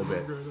up a little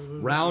bit.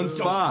 Round 5.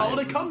 Call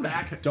it a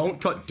comeback.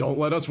 Don't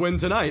let us win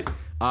tonight.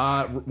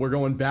 We're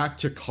going back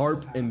to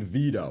Carp and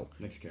Vito.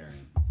 Nick's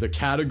carrying. The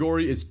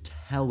category is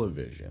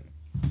television.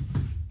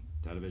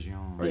 Television.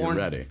 Are you Born.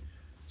 ready?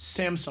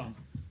 Samsung.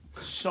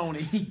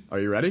 Sony. Are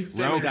you ready?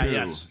 Roku.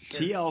 yes.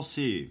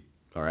 TLC.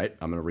 All right,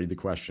 I'm going to read the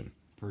question.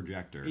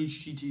 Projector.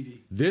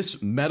 HGTV.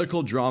 This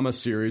medical drama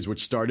series,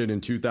 which started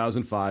in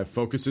 2005,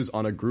 focuses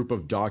on a group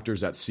of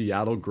doctors at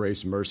Seattle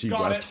Grace Mercy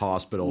Got West it.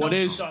 Hospital What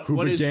is-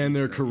 who began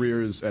their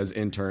careers as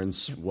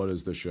interns. What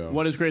is the show?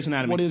 What is Grey's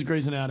Anatomy? What is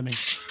Grey's Anatomy?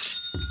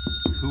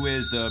 Who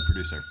is the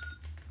producer?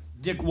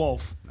 Dick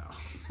Wolf. No.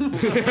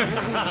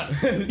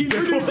 He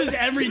produces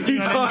everything.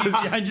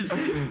 I just.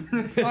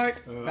 I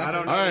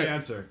don't know the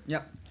answer.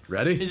 Yep.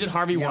 Ready? Is it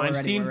Harvey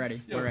Weinstein? We're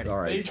ready. All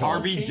right.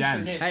 Harvey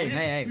Dent.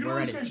 Hey, You know we're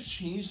those ready. guys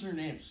changed their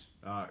names.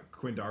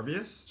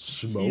 Quindarvius?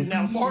 Smoke. He's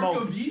now Mark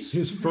Smoke. Avis?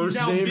 His first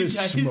Now name Big is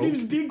Cat. His Smoke.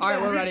 name's Big All right,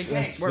 Cat. we're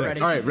ready. We're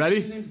ready. All right, His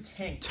ready? name's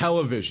Tank.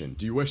 Television.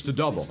 Do you wish to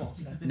double?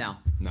 No.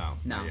 No. No.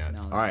 Not yet.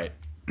 No. All right.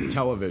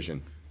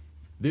 Television.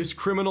 This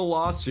criminal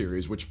law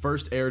series, which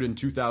first aired in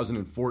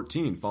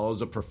 2014,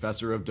 follows a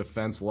professor of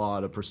defense law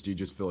at a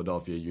prestigious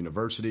Philadelphia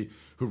university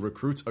who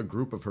recruits a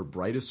group of her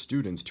brightest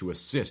students to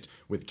assist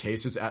with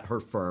cases at her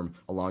firm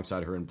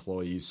alongside her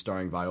employees,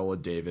 starring Viola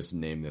Davis.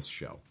 Name this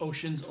show.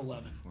 Ocean's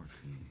 11.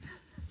 2014.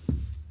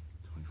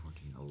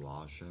 A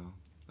law show?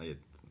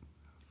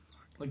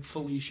 Like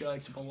Felicia,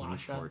 except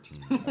Alasha.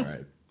 2014. All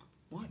right.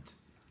 What?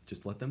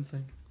 Just let them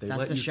think. They That's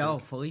let a you show,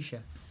 think.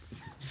 Felicia.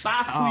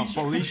 Felicia.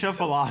 Felicia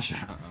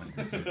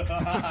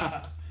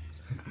Falasha.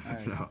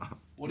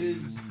 What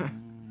is?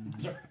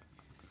 Sorry.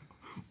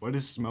 What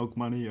is Smoke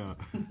Money? I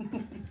don't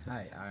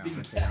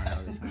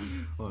know this one.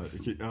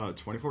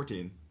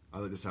 2014.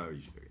 This is how you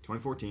should do it.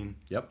 2014.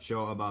 Yep.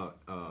 Show about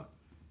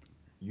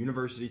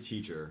university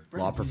teacher,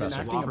 Law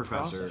professor. law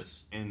professor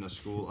in the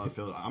school of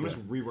Philadelphia. I'm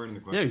just rewording the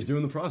question. Yeah, he's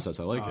doing the process.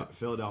 I like it.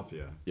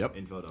 Philadelphia. Yep.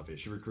 In Philadelphia.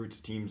 She recruits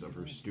teams of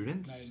her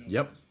students.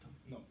 Yep.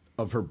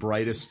 Of her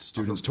brightest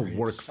students to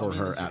work for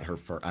her at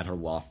her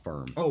law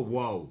firm. Oh,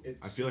 whoa.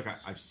 I feel like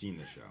I've seen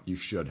this show. You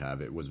should have.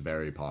 It was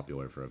very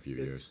popular for a few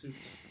years.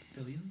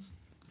 Billions?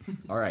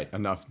 All right,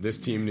 enough. This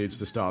team needs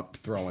to stop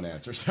throwing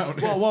answers out.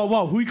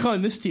 Whoa. Who you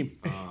calling this team?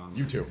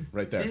 You two,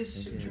 right there.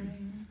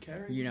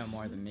 You know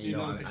more than me. You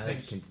know I the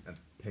things. can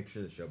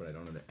picture the show, but I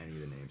don't know any of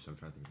the names, so I'm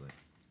trying to think of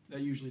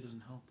That usually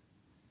doesn't help.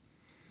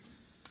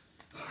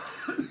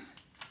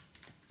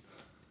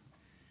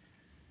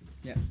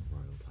 Yeah.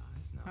 Royal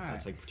Ties. No, All right.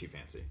 that's like too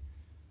fancy.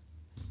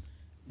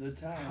 The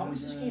time. How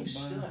is this game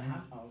still at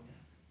half? Oh, okay.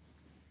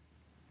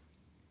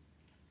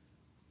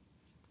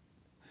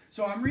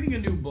 So I'm reading a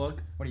new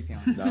book. What are you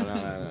feeling?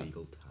 No.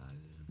 Legal Ties.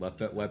 Let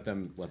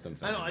them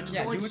think. I know. I just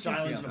Yeah, don't do like what you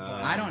silence feel. in a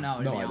book. I don't know.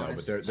 to No, be I know, honest.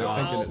 but they're So,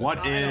 thinking it. What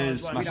I know,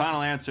 is that's my why-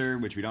 final answer,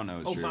 which we don't know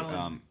is Oh, true? final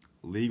answer.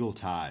 Legal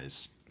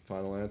Ties.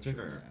 Final answer.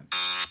 Sure.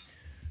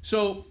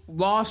 So,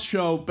 Lost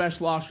show, best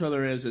Lost show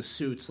there is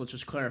Suits. Let's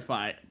just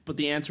clarify. But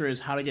the answer is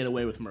How to Get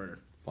Away with Murder.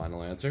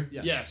 Final answer.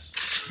 Yes.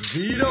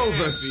 Vito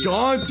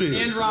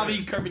Visconti. And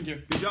Robbie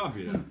Carpenter. Good job,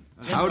 Vito.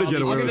 How to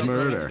Get Away with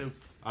Murder. Too.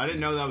 I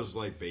didn't know that was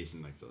like based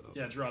in like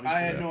Philadelphia. Yeah, it's Robbie.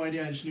 I had no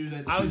idea. I just knew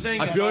that. I was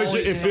saying. I feel like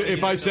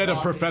if I said a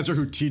professor. professor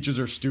who teaches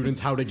her students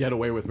how to get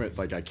away with it,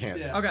 like I can't.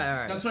 Yeah. Okay, all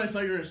right. That's what I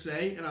thought you were gonna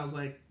say, and I was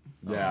like,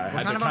 Yeah, I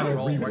had kind to of on kind a of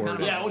roll. We're reword kind of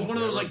it. Yeah, it was one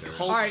of those like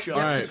cult All right, shows.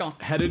 yeah. All right, Keep going.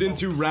 headed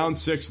into round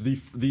 6,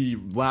 the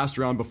last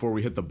round before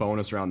we hit the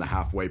bonus round, the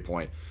halfway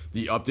point.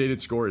 The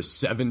updated score is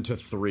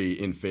 7-3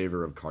 in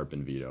favor of Carp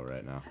and Vito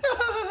right now.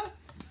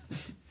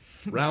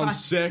 Round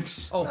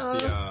 6, Oh,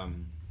 The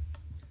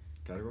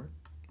category?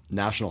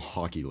 National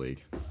Hockey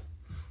League.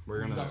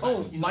 We're gonna.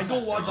 Oh,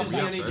 Michael watches the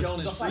Yeah, NHL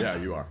and is Yeah,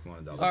 you are. Want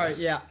to double? all right,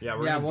 yeah. Yeah,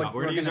 we're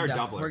gonna use our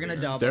doubler. We're gonna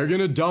double. They're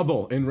gonna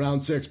double in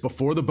round 6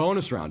 before the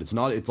bonus round.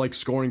 It's like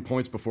scoring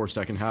points before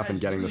second half and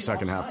getting the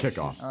second half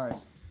kickoff. All right.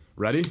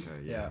 Ready? Okay,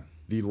 yeah.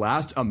 The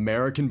last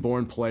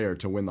American-born player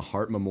to win the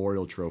Hart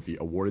Memorial Trophy,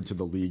 awarded to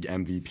the league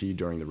MVP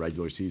during the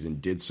regular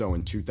season, did so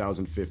in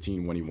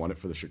 2015 when he won it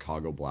for the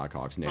Chicago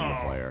Blackhawks. Name the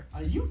player.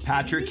 Are you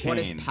Patrick Kane. What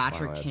is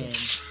Patrick Wow, Kane?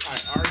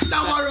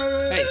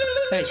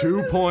 Hey,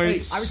 2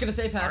 points. I was gonna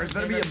say Patrick.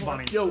 better be a Kane.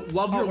 bunny. Yo,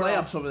 love your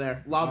layups over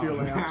there. Love your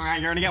layups.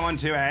 You're gonna get one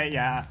too, eh?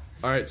 Yeah.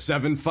 All right,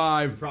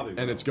 7-5, Probably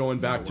and will. it's going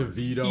back to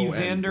Vito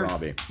Evander, and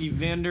Robbie.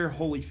 Evander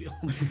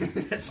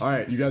Holyfield. All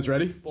right, you guys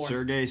ready?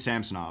 Sergei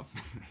Samsonov.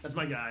 That's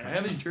my guy. I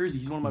have his jersey.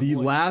 He's one of my The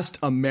boys. last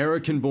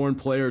American-born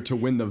player to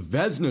win the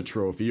Vezina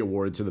Trophy,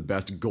 awarded to the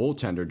best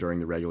goaltender during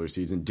the regular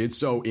season, did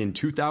so in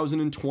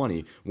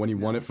 2020 when he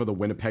won it for the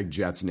Winnipeg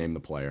Jets. Name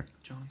the player.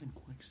 Jonathan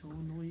Quicksilver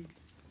in the league.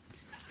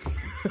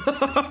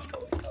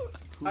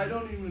 I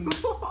don't even.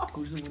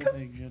 Who's the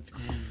Winnipeg Jets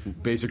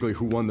goalie? Basically,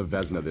 who won the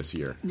Vezina this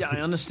year? Yeah, I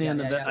understand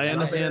Yeah, that. I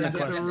understand that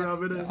question.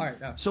 Rub it in. All right.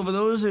 Yeah. So for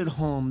those at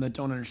home that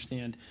don't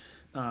understand,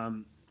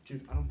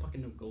 dude, I don't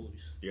fucking know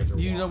goalies. You guys are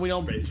You know, we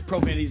don't. washed, basically.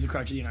 Profanity is the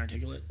crutch of the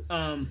inarticulate.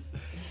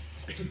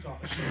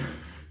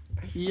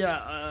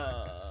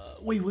 Yeah.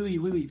 Wait.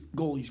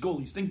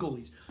 Goalies. Think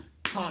goalies.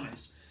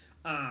 Thomas.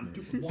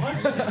 What?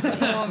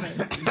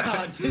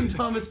 Tim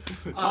Thomas.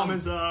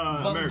 Thomas,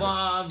 American.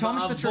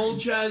 Thomas the Train.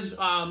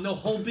 Volches. No,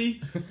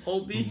 Holtby.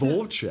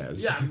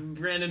 Volches. Yeah,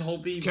 Brandon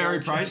Holtby. Carey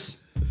Volches.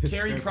 Price.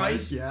 Carey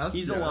Price. yes,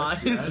 He's yes, alive.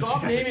 yes.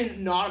 Stop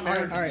naming not All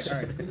right. Americans. All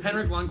right.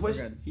 Henrik We're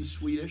Lundqvist. good. He's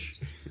Swedish.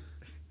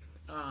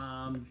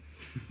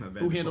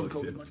 Who handled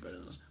COVID much better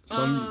than us?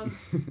 Some-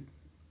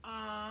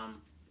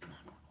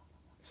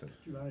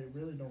 Dude, I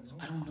really don't know.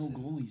 I don't know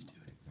goalies, dude.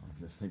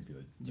 This thing be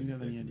like- Do you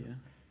have any idea?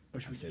 Or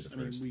should we I'd say just? the I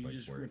mean, first, we like,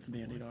 just word. rip the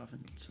band-aid off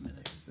and submit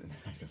it.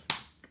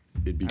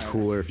 It'd be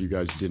cooler if you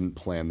guys didn't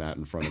plan that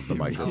in front of the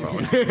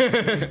microphone.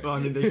 Well, I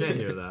mean, they can't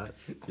hear that.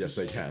 Yes,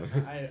 they can.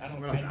 I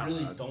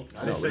really don't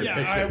know. No, say Yeah,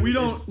 fix all right,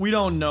 it. we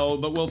don't know,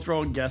 but we'll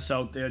throw a guess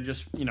out there.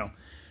 Just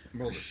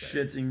We'll just say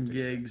shits and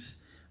gigs.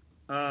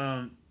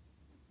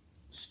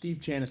 Steve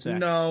Janicek.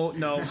 No.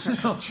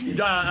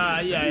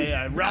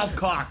 Yeah. Ralph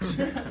Cox.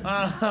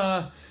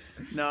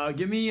 No,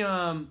 give me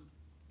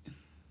McClanahan.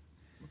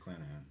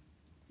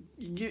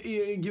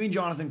 give me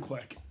Jonathan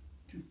Quick.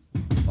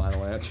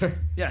 Final answer.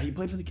 Yeah, he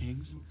played for the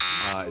Kings.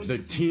 The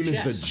team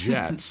is the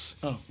Jets.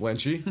 Oh.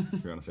 Lynchy?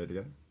 You want to say it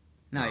together?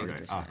 No, you Okay.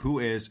 just said. Who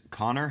is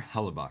Connor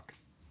Hellebuck?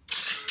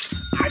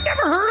 I've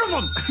never heard of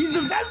him. He's a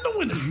Vesna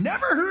winner.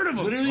 Never heard of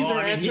him. Literally,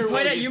 their answer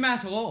played was, at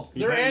UMass Lowell.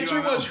 Their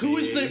answer was, who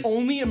is the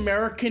only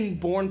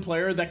American-born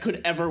player that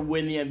could ever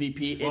win the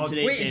MVP in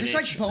today's Wait, is this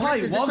like bonus? Hi,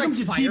 Is this welcome like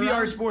to fire TBR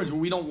round? Sports,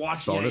 where we don't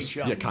watch Bonus?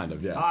 the NHL. Yeah, kind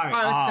of, yeah. All right,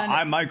 let's send it.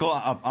 I'm Michael.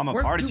 I'm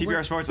a part of Dude,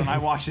 TBR Sports, and I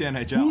watch the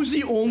NHL. Who's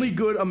the only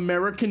good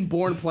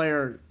American-born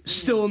player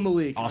still in the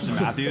league? Austin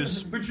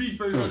Matthews? Patrice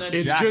Bergeron, that's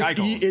It's Jack just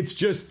Eichel. it's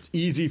just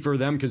easy for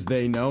them because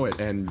they know it,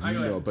 and you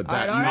know. But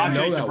that all right,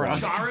 you all know right.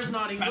 that one. Chara's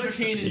not English.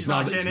 Kane is He's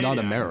not. He's not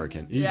Canadian.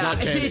 American. He's Yeah, not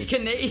Canadian. he's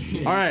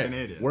Canadian. All right,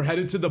 Canadian. we're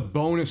headed to the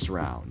bonus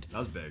round. That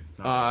was big.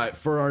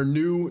 For our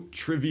new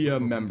trivia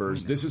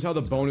members, this is how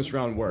the bonus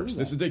round works.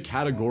 This is a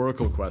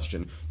categorical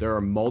question. There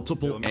are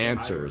multiple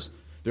answers.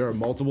 There are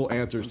multiple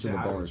answers to the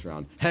bonus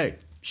round. Hey,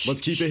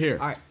 let's keep it here.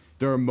 All right.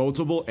 There are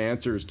multiple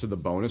answers to the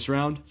bonus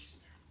round.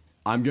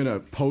 I'm going to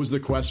pose the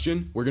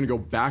question. We're going to go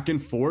back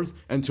and forth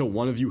until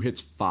one of you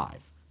hits 5.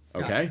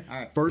 Okay? All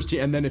right. First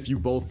team, and then if you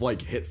both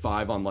like hit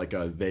 5 on like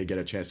a they get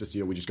a chance to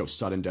steal, we just go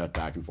sudden death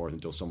back and forth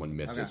until someone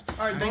misses.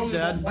 Okay. All right, thanks,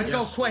 Dad. Let's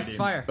go quick,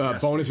 fire.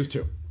 Bonus is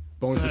 2.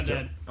 Bonus is 2.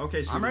 Dad.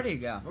 Okay, sweetie. I'm ready to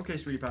go. Okay,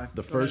 sweetie pie.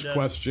 The first Dad.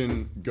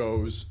 question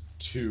goes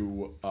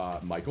to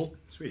Michael.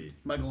 Sweetie.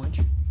 Michael Lynch.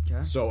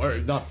 So, or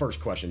not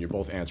first question. You're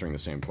both answering the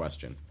same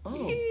question.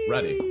 Oh,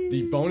 ready?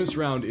 The bonus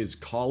round is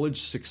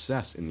college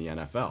success in the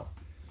NFL.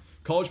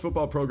 College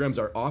football programs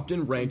are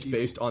often ranked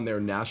based on their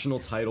national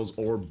titles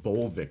or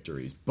bowl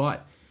victories,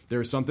 but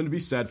there is something to be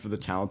said for the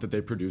talent that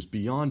they produce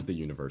beyond the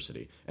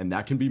university, and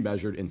that can be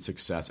measured in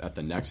success at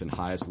the next and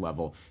highest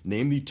level.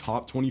 Name the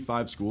top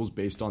 25 schools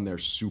based on their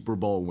Super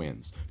Bowl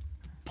wins.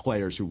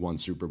 Players who won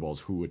Super Bowls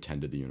who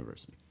attended the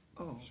university.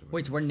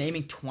 Wait, so we're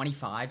naming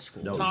 25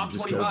 schools. No. Top you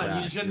just go 25. You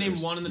back. just gotta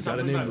name one in the You top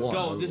gotta name 25. one.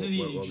 Go. This is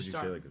easy. What would Just you say?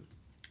 start. Like,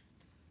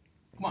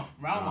 Come on,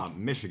 round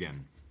one.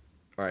 Michigan.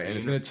 All right, and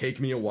it's going to take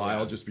me a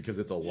while just because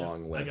it's a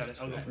long I got it.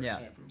 list. I'll go first. Yeah.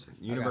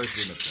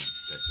 University of Michigan.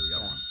 Okay, so we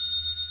got one.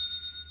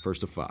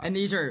 First of 5. And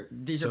these are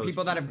So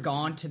people that have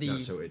gone to the. No,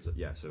 so it's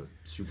so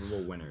Super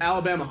Bowl winners.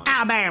 Alabama.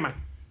 Alabama.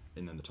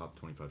 And then the top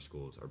 25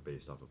 schools are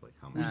based off of like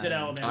how We many. said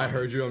Alabama. I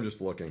heard you. I'm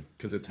just looking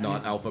because it's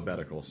not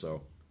alphabetical.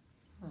 So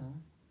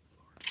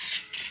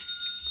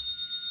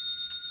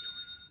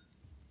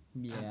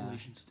Yeah.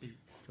 Appalachian State.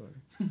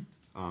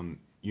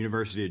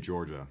 University of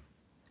Georgia.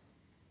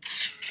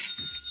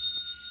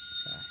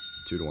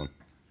 2-1.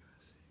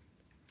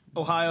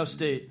 Ohio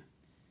State.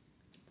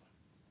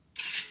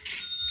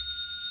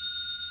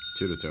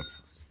 2-2.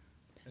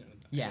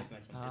 Yeah.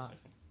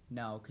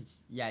 No, because.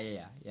 Yeah. Do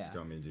you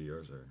want me to do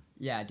yours or?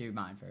 Yeah, do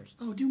mine first.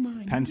 Oh, do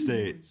mine. Penn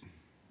State.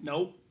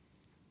 Nope.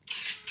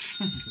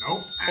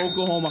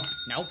 Oklahoma.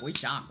 Nope, we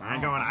shot. I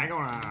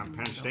going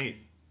Penn State.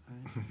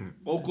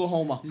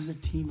 Oklahoma. This is a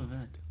team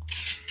event.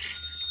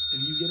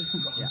 If you get it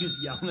wrong,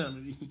 just yell at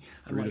me.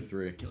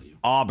 3-3. Kill you.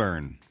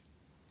 Auburn.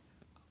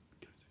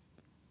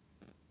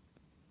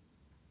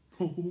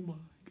 Oh my god.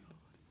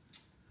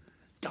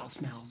 Don't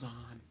smells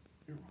on.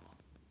 You're wrong.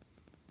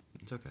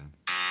 It's okay.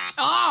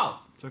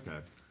 Oh! It's okay.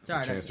 It's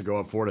alright. Chance to go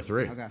up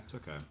 4-3. Okay. It's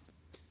okay.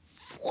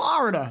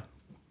 Florida.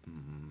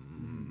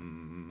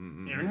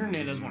 Aaron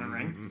Hernandez won a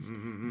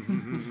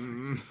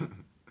ring.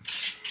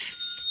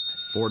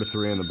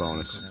 4-3 in the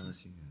bonus.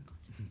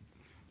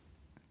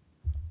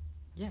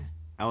 Yeah.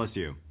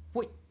 LSU.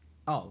 Wait.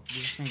 Oh, you're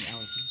saying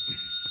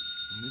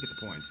LSU. You get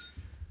the points.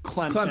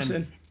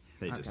 Clemson.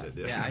 They just Okay.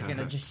 did. Yeah, I was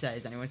gonna just say,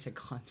 has anyone said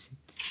Clemson?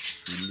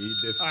 You need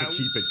this to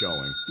keep it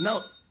going.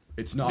 No.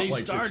 It's not They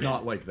like it's started.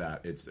 not like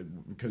that. It's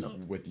because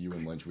with you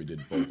and Lynch, we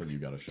did both of you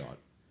got a shot.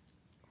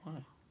 Why?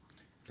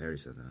 They already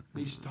said that.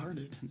 They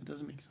started. That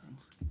doesn't make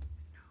sense.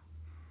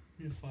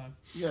 We have 5.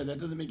 Yeah, that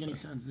doesn't make any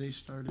sense. They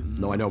started.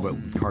 No, I know, but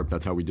Carp,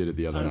 that's how we did it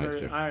the other night Under,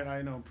 too.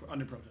 I know.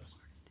 Under protest.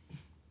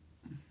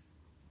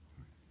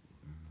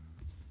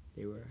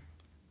 They were.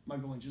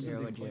 Michael Lynch is a They're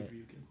big play legit. for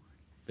you, kid.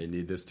 They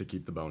need this to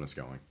keep the bonus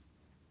going.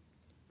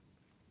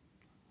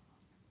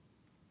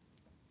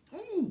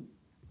 Ooh.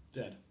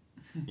 Dead.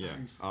 Yeah.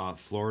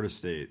 Florida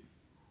State.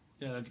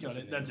 Yeah, that's got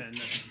it. That's it.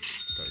 That's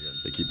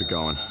it. They keep it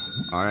going.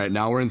 All right,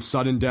 now we're in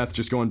sudden death,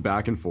 just going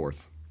back and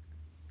forth.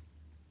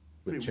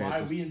 With Wait, why are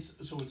chances. we in?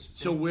 So it's.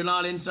 So we're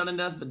not in sudden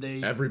death, but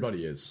they.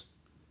 Everybody is.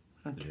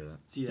 Did you hear that?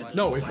 See that?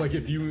 No,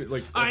 if you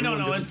like. I know, everyone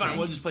no, gets it's a fine. chance.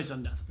 We'll just play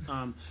sudden death.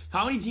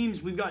 How many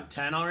teams? We've got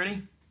 10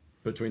 already.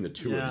 Between the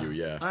two of you,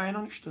 yeah. All right,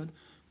 understood.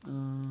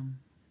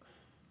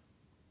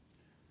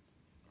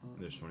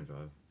 There's 25.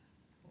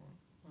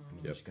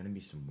 Yep. There's gonna be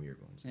some weird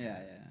ones. Yeah.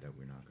 That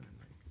we're not gonna know.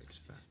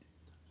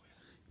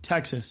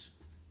 Texas.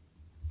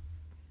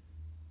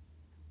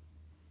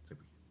 Dude,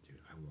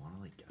 I want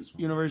to like guess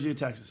one. University of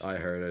Texas. I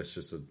heard it. It's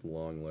just a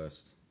long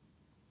list.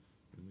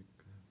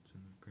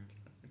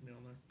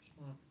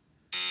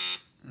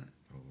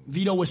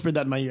 Vito whispered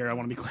that in my ear. I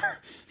want to be clear.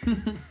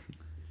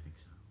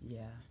 Yeah.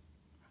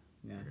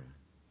 Yeah.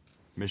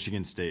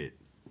 Michigan State.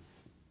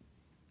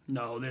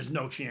 No, there's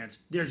no chance.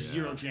 There's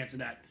zero chance of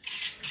that.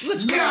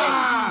 Let's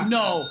go.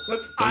 No.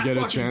 They get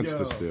a chance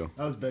to steal.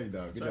 That was big,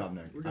 though. Good job,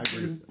 Nick. I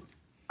agree.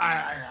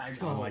 I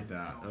I like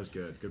that. That was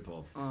good. Good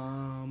pull.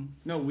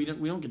 No, we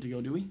don't get to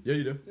go, do we? Yeah,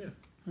 you do. Yeah.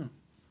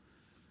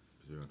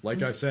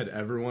 Like I said,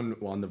 everyone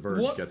on the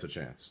verge What? gets a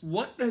chance.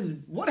 What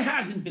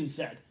hasn't been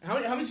said? How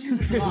many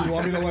teams do you You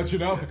want me to let you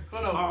know?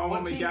 Oh,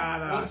 what my team-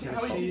 God. what team-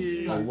 how many teams do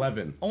you got?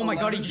 11. Oh my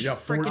god, he just Yeah,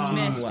 freaking 14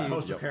 missed, left. dude.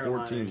 Coastal Yeah,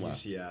 Carolina, 14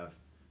 left. UCF,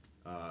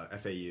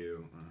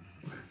 FAU,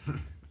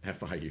 FIU.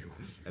 FAU.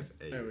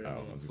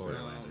 Oh, I was Florida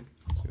gonna say Atlantic.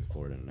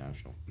 Florida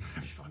International.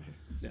 That'd be funny.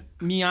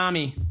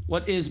 Miami.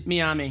 What is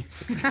Miami?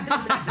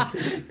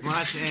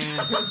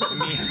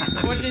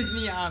 What is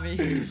Miami?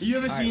 You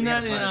ever seen we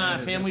that gotta in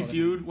find it. Family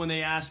Feud when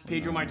they asked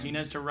Pedro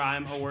Martinez to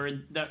rhyme a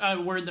word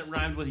that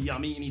rhymed with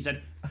yummy, and he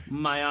said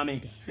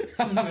Miami.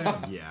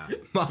 Yeah.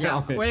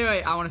 Yeah.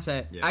 Wait, I want to say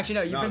it. Yeah. Actually,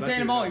 no, you've No, been that's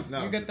saying them your- all.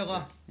 no. You get the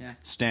luck. Yeah.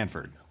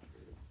 Stanford.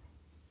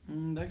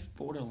 That's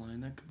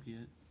borderline. That could be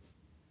it.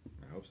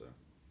 I hope so.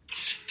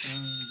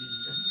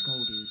 Let's go,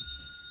 dude.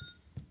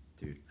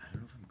 Dude, I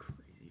don't know if I'm crazy.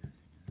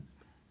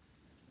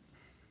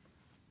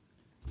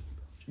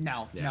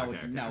 No, Yeah,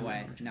 okay. no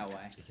way, no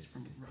way.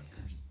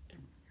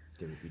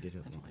 Dude, we did a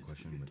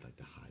question with like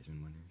the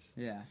Heisman winners.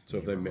 Yeah. So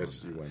if they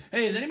miss, you win.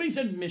 Hey, has anybody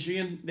said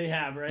Michigan? They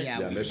have, right? Yeah.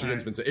 Yeah, we-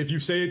 Michigan's been said. If you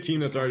say a team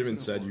that's already been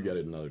said, you get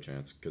another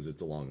chance because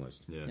it's a long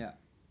list. Yeah.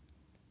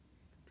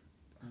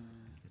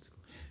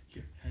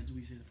 Here, heads,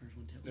 we say the first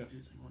one. Tails, we say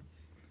the second one.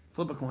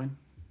 Flip a coin.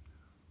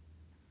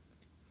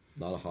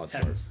 Not a hot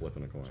Heads. start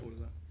flipping a coin. What is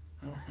that?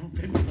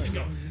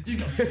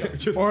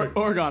 Just go.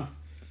 Oregon.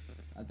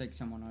 I think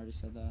someone already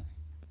said that.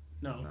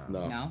 No.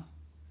 No. No?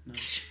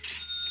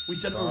 We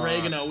said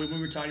oregano when we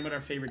were talking about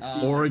our favorite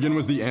season. Oregon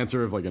was the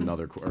answer of like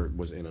another, or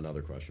was in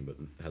another question, but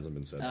hasn't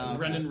been said. Oh.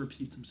 Brendan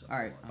repeats himself. All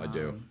right. I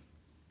do.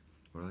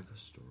 What are like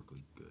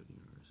historically good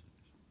universities?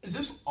 Is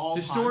this all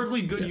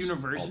Historically good Yes,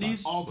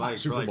 universities. all time? Like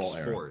Super for, like, Bowl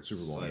era. sports,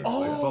 Super Bowl like, era.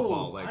 like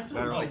football, I like thought that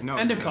are it was like no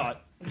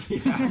Endicott.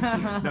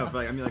 Yeah. No, for,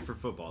 like, I mean like for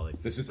football,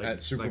 like This is like,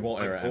 at Super like, Bowl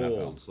like era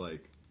old, NFL.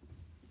 like.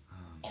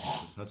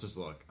 Let's just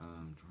look.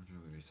 Georgia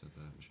already said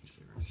that. Michigan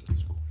State already said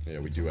that. Yeah,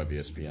 we do have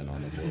ESPN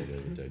on. That's a little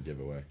bit to give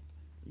away.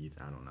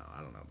 I don't know.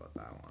 I don't know about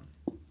that one.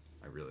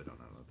 I really don't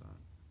know about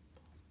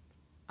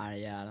that.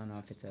 Yeah, I don't know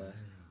if it's a.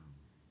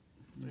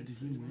 Wait, did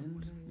he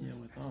win? Yeah,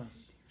 with us.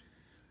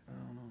 I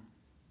don't know.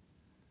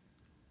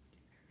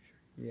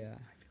 Yeah.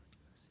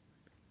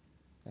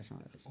 That's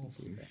not a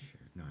secret. Sure.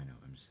 No, I know.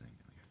 I'm just saying.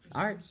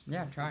 All right.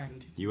 Yeah, try.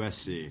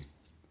 USC.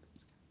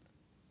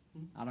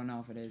 I don't know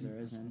if it is or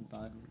isn't,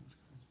 but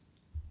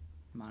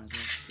might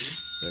as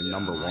They're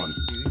number one.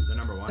 They're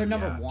number one. They're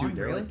number yeah. one, Dude,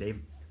 they're really? like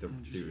dude.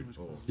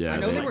 Oh. Yeah, well.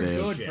 I know they were they-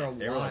 good shit. for a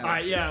They were while. like- All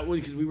right, yeah,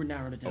 because we were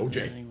narrowed it down.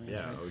 OJ. Anyway.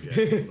 Yeah,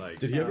 OJ. Like,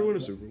 Did he ever win a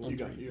Super Bowl? You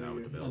got No,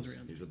 with the Bills. Three.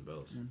 He's with the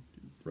Bills.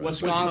 Right.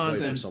 Wisconsin.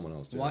 Played for someone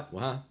else too. What?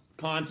 Huh?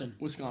 Wisconsin.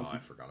 Oh, Wisconsin. I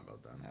forgot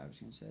about them. I was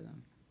gonna say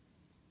them.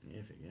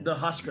 Yeah, forget. The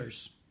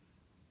Huskers.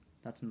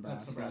 That's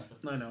Nebraska.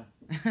 I know.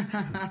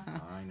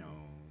 I know.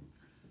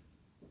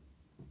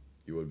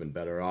 You would have been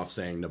better off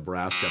saying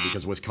Nebraska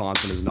because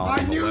Wisconsin is not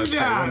on the knew list. They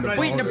that, won the but-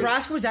 Wait, bonus.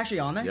 Nebraska was actually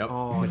on there? Yep.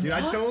 Oh, dude,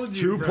 I told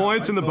you. 2 bro.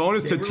 points in the I told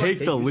bonus you. to They were take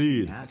like, the they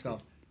lead. Let's go.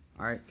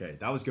 All right. Okay,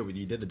 that was good.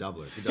 You did the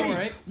doubler. Good All job.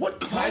 right. What I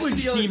see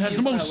college the other team has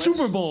teams the on most that list?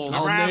 Super Bowls?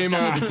 I'll name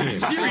all the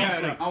teams.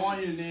 Seriously. I want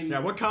you to name. Yeah,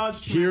 what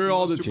college team Here has are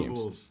all the most Super teams.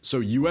 Bowls? So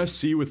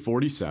USC with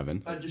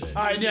 47. Just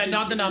All right, yeah,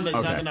 not the numbers,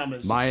 not the Okay.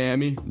 numbers.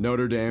 Miami,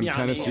 Notre Dame, Miami.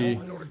 Tennessee,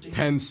 Oh, Notre Dame.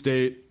 Penn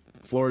State,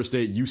 Florida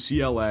State,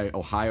 UCLA,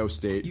 Ohio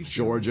State,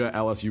 Georgia,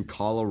 LSU,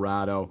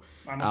 Colorado,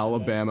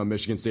 Alabama,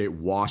 Michigan State,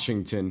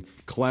 Washington,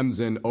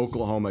 Clemson,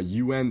 Oklahoma,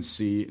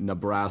 UNC,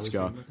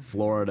 Nebraska,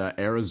 Florida,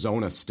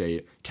 Arizona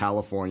State,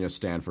 California,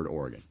 Stanford,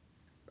 Oregon.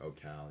 Oh,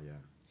 Cal, yeah.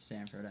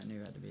 Stanford, I knew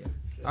it had to be it.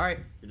 All right.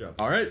 Good job.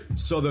 All right,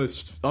 so the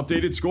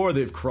updated score,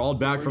 they've crawled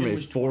back from a Oregon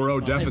was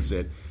 4-0 25.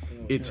 deficit.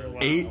 It's Wow.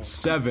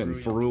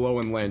 8-7 for Rulo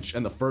and Lynch,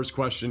 and the first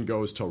question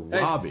goes to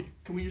Robbie.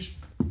 Can we just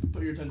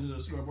put your attention to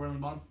the scoreboard on the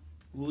bottom?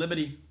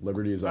 Liberty.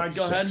 Liberty is up All right,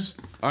 go ahead. 6.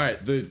 All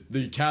right,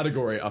 the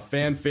category, a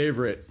fan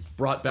favorite,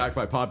 brought back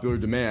by popular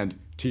demand,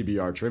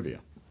 TBR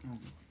trivia.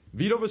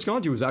 Vito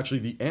Visconti was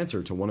actually the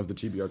answer to one of the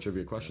TBR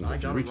trivia questions I a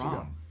few got it weeks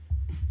wrong.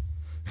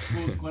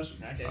 What was the question?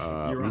 Okay.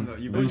 You were on the.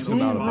 You least Who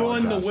amount of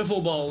ruined the podcasts.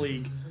 Wiffle Ball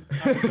League?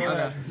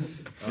 Okay.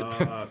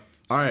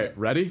 All right,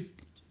 ready?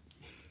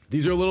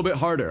 These are a little bit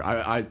harder.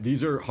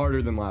 These are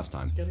harder than last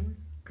time.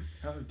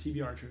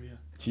 TBR trivia.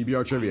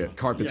 TBR trivia.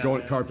 Carpet's Yeah,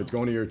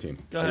 going to your team.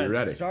 Go Are ahead. you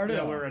ready? Start it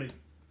Yeah, off. we're ready.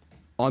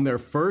 On their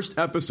first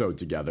episode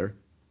together,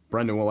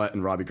 Brendan Willett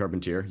and Robbie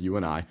Carpentier, you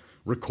and I,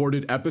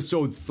 recorded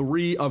episode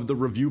 3 of the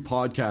review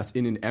podcast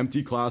in an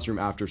empty classroom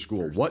after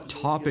school. What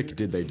topic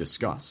did they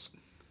discuss?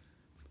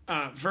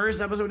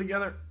 First episode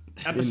together,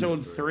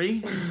 episode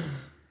 3.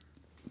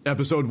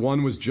 Episode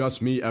 1 was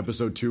just me.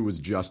 Episode 2 was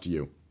just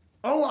you.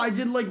 Oh, I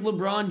did like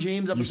LeBron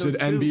James You episode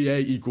said 2.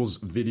 NBA equals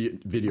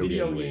video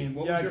game week.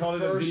 What Yeah, was I your called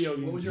it a first, video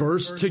game. What was your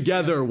Verse first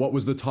together, what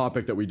was the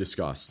topic that we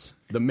discussed?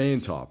 The main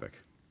topic.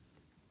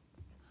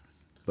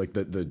 Like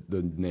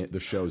the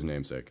show's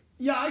namesake.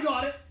 Yeah, I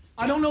got it.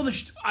 I don't know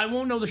I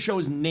won't know the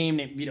show's name,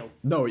 Vito.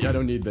 No, I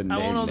don't need the name. I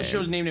won't know the name.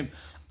 show's name.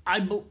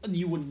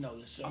 You wouldn't know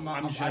this. So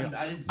I'm just showing you.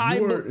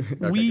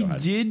 Okay, We go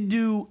ahead. did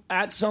do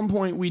at some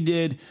point. We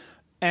did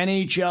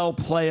NHL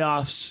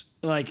playoffs,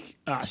 like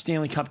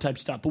Stanley Cup type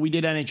stuff. But we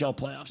did NHL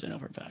playoffs. I know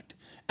for a fact.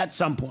 At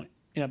some point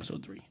in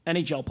episode 3,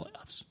 NHL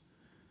playoffs.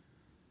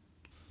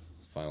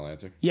 Final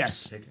answer?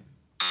 Yes. Take it.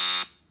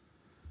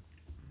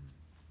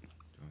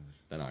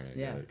 They're not going to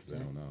get it because they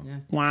don't know. Yeah.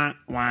 Wah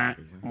wah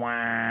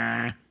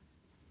wah.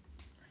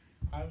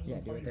 Yeah,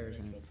 do it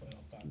Thursday.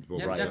 Well,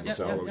 Yep, right. yep, yep,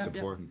 So yep, what was yep, it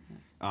for?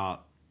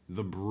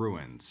 The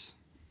Bruins.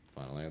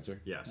 Final answer?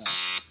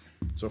 Yes.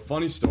 So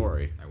funny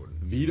story. I wouldn't.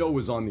 Vito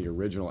was on the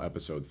original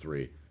episode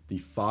 3. The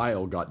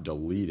file got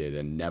deleted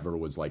and never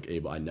was I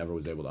never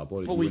was able to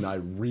upload it. But You and I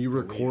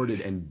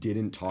re-recorded and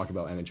didn't talk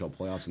about NHL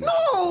playoffs. In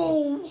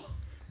Oh.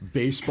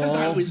 baseball.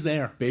 I was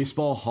there.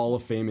 Baseball Hall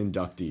of Fame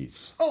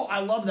inductees. Oh, I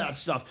love that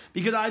stuff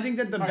because I think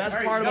that the best all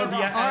right, part you about the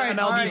gotta-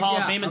 MLB Hall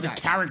of yeah, Fame is the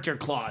okay. character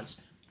clause.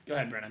 Go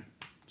ahead, Brennan.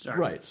 Sorry.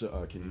 Right.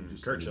 So can you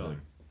just Kurt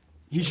Schilling.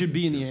 He should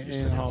be in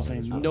the Hall of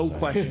Fame, no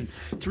question.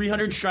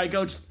 300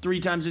 strikeouts,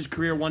 3 times his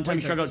career, 1 time Wait,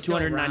 he so struck out he's still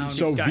 290. around?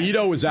 So Guys,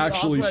 Vito was he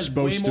actually also has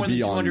supposed way to more than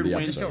be on 200 the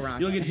wins. episode. Still around,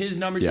 You look at his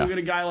numbers. Yeah. You look at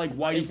a guy like Whitey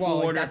Well, is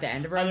Ford. that the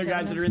end of our other guys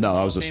segment? that are in No, the that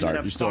Hall was of the Fame start. that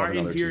have You still have far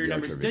another inferior TBR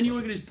numbers. trivia Then you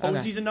look at his Okay.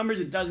 postseason numbers.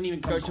 It doesn't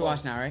even come Goes to close.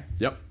 us now, right?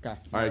 Yep. Okay.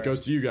 All right,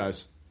 goes to you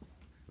guys.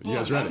 You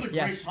guys ready? That was a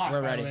Yes, great talk,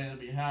 we're by the ready. way, that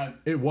we had.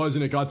 It was,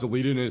 and it got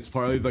deleted, and it's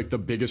probably like the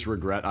biggest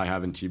regret I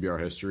have in TBR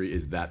history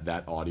is that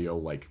audio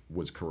like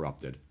was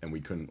corrupted and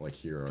we couldn't like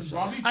hear ourselves.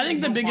 Robbie I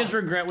think the told no biggest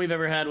part. regret we've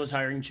ever had was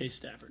hiring Chase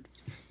Stafford.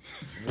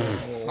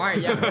 All right,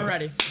 yeah, we're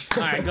ready.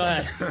 All right, go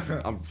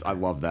ahead. I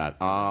love that.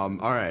 All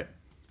right,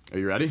 are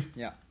you ready?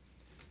 Yeah.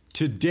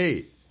 To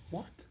date,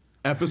 What?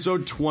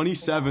 episode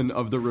 27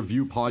 of the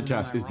Review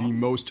Podcast is the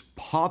most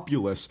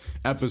populous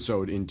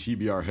episode in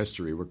TBR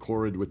history,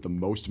 recorded with the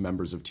most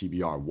members of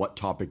TBR. What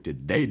topic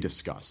did they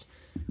discuss?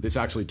 This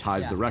actually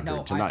ties the record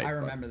no, tonight. I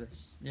but- remember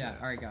this. Yeah,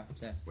 all right, go.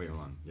 Say. Wait,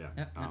 hold on. Yeah.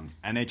 Yep, yep.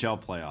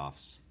 NHL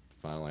playoffs.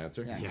 Final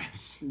answer? Yeah.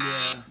 Yes.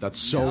 Yeah. That's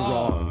so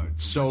wrong.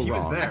 So He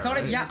was wrong. there. I thought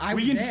it, yeah, I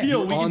We was can there.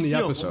 steal. We On can the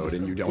steal. episode,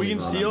 and you don't. We can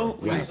even steal.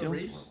 remember. We can Yes.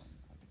 steal.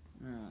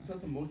 Is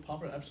that the most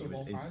popular episode of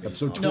all time?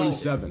 Episode No,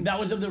 27. that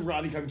was of the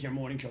Robbie Carpentier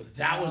morning show.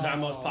 That was our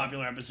most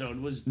popular episode.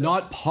 Was the,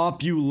 Not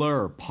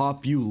popular,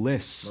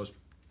 populous. Most-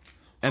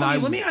 And Okay, I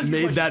let me ask you a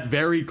made question. that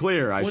very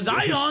clear. was said-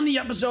 I on the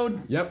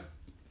episode? Yep.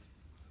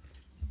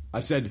 I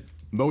said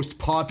most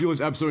populous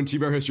episode in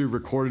TBR history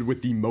recorded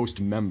with the most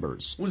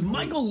members. Was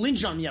Michael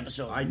Lynch on the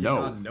episode? I did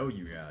No. not know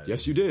you guys.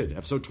 Yes, you did.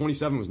 Episode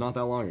 27 was not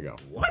that long ago.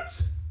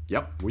 What?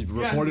 Yep, we've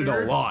recorded a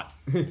nerd. lot.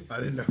 I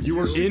didn't know. You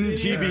were in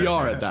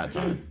TBR at that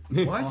time.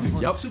 What?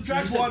 Yep.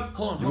 Subtract one.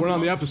 Hold on, You weren't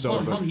on the episode, Hold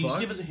on, but hold on. He just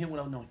fuck? give us a hint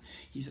without knowing.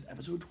 He said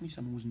episode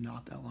 27 was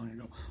not that long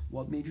ago.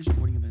 What major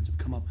sporting events have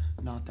come up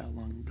not that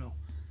long ago?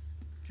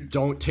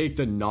 Don't take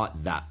the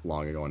not that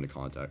long ago into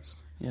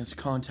context. Yeah, it's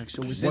context.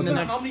 So within the Wasn't-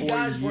 next How many 4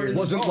 guys were in years. the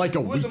Wasn't room? like a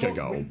Who were the week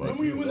ago, but when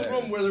were you in the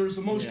room where there was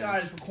the most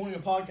guys recording a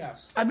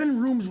podcast? I've been in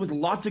rooms with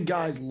lots of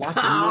guys, lots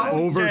of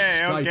over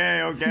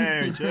Skype.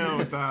 okay. Chill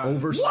with that.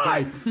 Over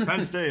Skype.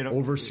 Penn State.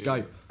 Over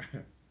Skype.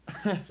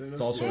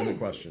 It's also in the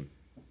question.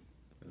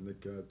 And the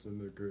cats and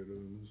the critters.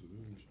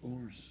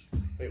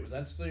 Wait, was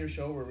that still your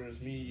show where it was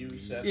me, you,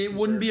 Seth? It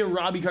wouldn't be a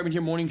Robbie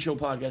Carpentier morning show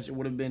podcast. It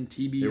would have been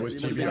TB. It was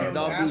would have been TBR. I was The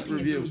Booth asking if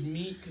it Review. was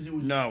me because it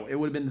was. No, it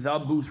would have been The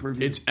Booth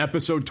Review. It's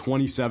episode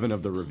 27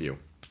 of the review.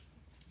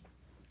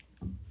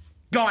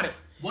 Got it.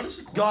 What is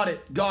the question?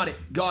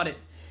 Got it.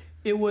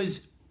 It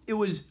was,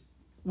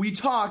 we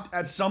talked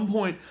at some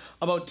point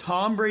about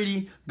Tom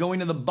Brady going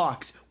to the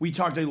Bucks. We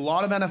talked a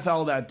lot of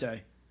NFL that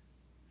day.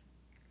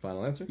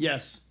 Final answer?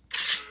 Yes.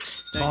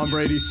 Tom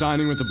Brady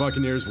signing with the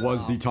Buccaneers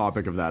was the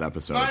topic of that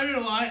episode. I'm not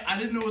gonna lie, I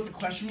didn't know what the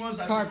question was.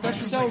 Carp, The that's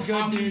question so was, like,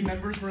 how good, many dude.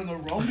 members were in the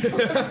room?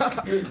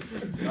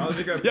 That was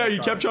a good. Yeah, you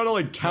kept trying to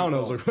like count. I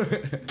was like,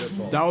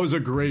 that was a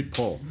great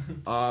pull.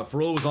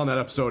 Farrell was on that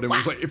episode and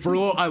was like,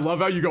 Farrell, I love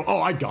how you go,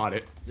 oh, I got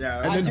it.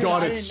 Yeah, And then Dude,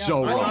 got I it didn't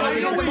so know. I wrong. thought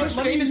it was the most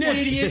Let me- famous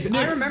Nick, one.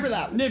 Nick, I remember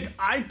that. Nick,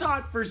 I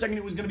thought for a second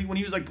it was going to be when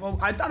he was like, well,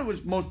 I thought it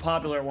was most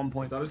popular at one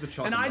point. That was the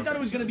Chuck and and I Milk thought it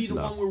was going to be the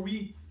No. one where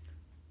we.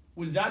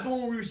 Was that the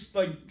one where we were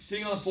like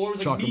sitting on the floor? It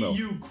was Chuck like and me, Milk.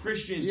 you,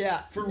 Christian.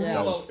 Yeah, For yeah. real.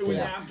 That was It was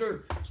four.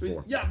 after. So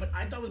Four. yeah, but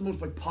I thought it was most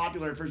like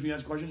popular at first when you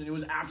asked the question, and it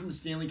was after the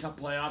Stanley Cup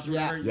playoffs or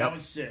Yeah. whatever. Yep. That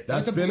was sick.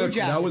 That's the been Blue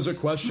that was a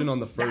Jackets. question on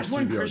the That's first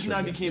when TBR Christian and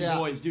I trivia. became Yeah.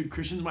 boys. Dude,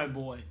 Christian's my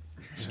boy.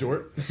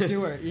 Stuart?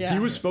 Stewart, yeah. He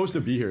was supposed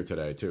to be here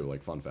today, too,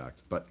 like, fun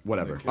fact. But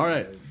whatever. All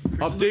right.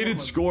 Updated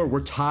score.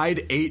 We're tied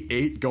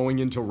 8-8 going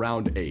into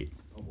round 8.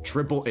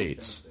 Triple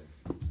eights.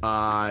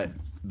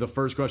 The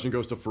first question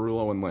goes to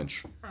Ferrulo and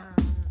Lynch.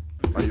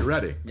 Are you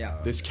ready? Yeah.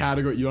 This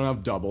category, you don't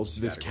have doubles.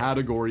 This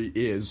category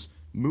is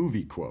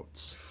movie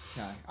quotes.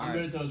 Okay. I'm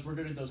good at those. We're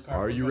good at those.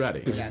 Are you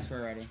ready? Yes,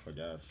 we're ready. I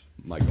guess.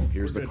 Michael,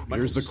 here's the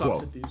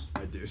quote.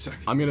 I do.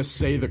 I'm gonna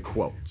say the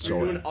quote. We're So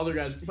doing other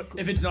guys.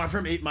 If it's not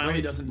from 8 Mile,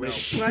 he doesn't know.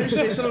 Can I just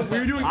say something? We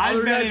were doing I've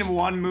other been guys. in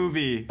one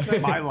movie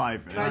in my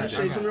life. Can I just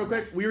say something real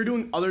quick? We were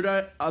doing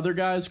other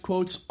guys'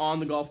 quotes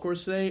on the golf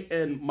course today,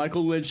 and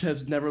Michael Lynch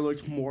has never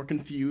looked more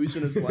confused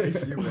in his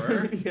life. You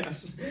were?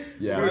 Yes.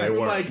 yeah, We they doing,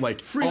 were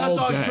like free all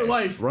hot dogs day. for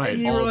life. Right,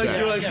 And you all were like, day.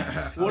 you're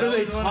like, what are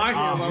they talking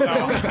about?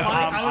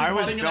 I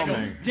was buzzing and I go,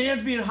 filming.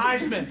 Dan's being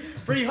Heisman.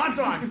 Free hot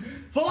dogs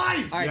for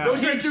life. All right, Don't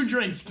drink 2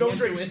 drinks. Don't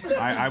Can't drink. do it.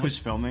 I was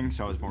filming,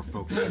 so I was more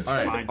focused on All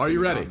right, trying are to you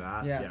be ready? on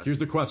that. Yes. Here's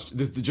the question.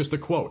 This is just the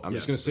quote. I'm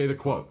just gonna say the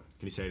quote.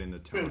 Can you say it in the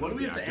tone? Wait, what do of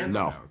we the have to actor? answer?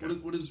 No. Okay.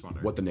 What is- Just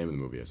wondering. What the name of the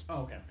movie is?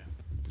 Oh, okay.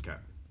 Okay.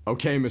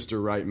 Okay, Mr.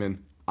 Reitman,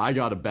 I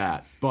got a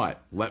bat,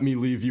 but let me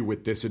leave you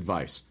with this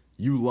advice.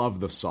 You love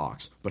the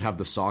Sox, but have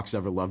the Sox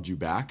ever loved you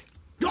back?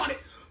 Got it.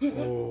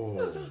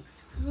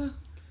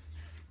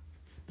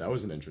 That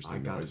was an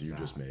interesting got noise you that.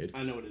 just made.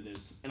 I know what it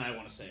is, and I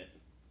want to say it.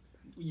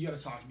 You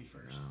gotta talk to me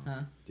first.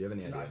 Huh? Do you have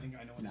any idea? I think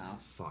I know what No.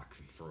 Fuck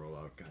me for all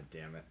out. God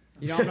damn it.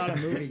 You know I'm not a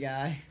movie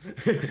guy.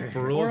 For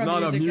Or real, a not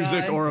a music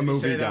music guy. or a Say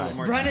movie that guy. one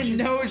more Brennan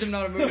knows I'm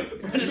not a movie.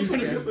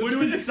 We're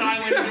doing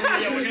silent.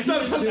 We're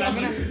Stop, stop, stop. I'm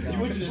gonna have to go. You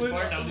went to this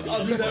part.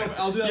 I'll do that.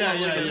 I'll do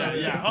that.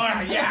 Yeah. All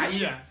right.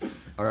 Yeah.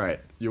 All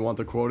right, you want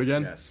the quote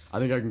again? Yes. I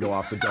think I can go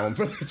off the dome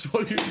for this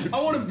one. I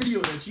want to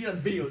video this. You gotta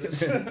video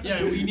this.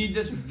 Yeah. We need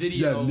this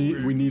video.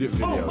 We need it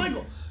video. Oh,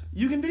 Michael,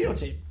 you can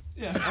videotape.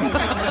 Yeah.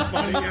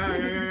 Funny.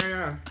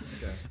 Yeah.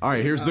 Okay. All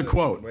right, here's the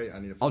quote. Wait, I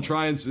need a I'll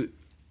try and.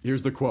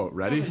 Here's the quote.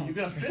 Ready? You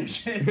gotta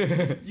finish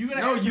it. You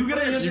gotta. No, answer you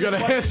gotta first. answer You gotta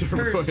the question answer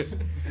first. first.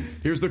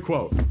 Here's the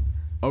quote.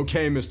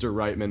 Okay, Mr.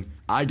 Reitman,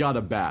 I got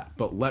a bat,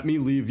 but let me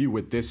leave you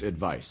with this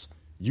advice.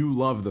 You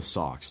love the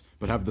Sox,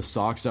 but have the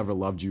Sox ever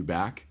loved you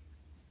back?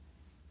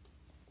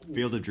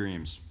 Field of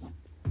Dreams.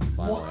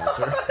 Final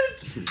answer.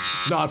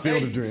 It's not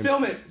Field of Dreams.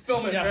 Film it.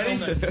 Yeah, Ready?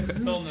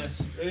 film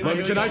this.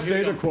 Can I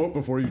say the quote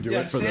before you do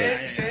Yeah, it for say the,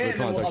 it, for say the it, and then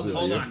context of the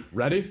I'll do it. video? Hold on.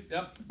 Ready?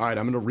 Yep. All right,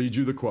 I'm going to read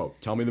you the quote.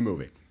 Tell me the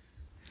movie.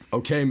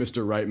 Okay,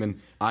 Mr. Reitman,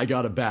 I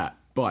got a bat,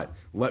 but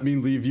let me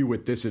leave you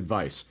with this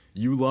advice.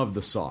 You love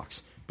the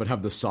Sox, but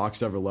have the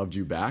Sox ever loved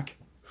you back?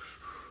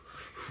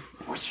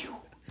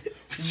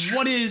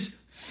 What is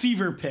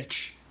fever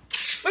pitch?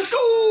 Let's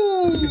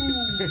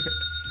go.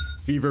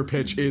 Fever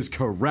Pitch is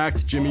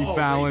correct. Jimmy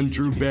Fallon,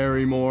 Drew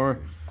Barrymore.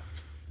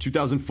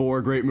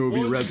 2004, great movie.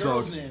 What was Red the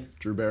girl's Sox. name?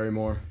 Drew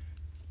Barrymore.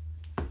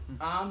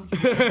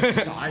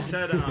 I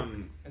said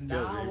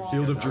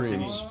Field of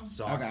Dreams.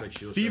 Socks, Okay. like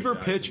Sheila Fever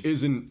Jackson. Pitch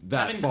isn't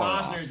that Kevin far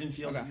off. Costner's in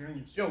Field of Okay.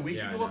 Dreams. Yo, we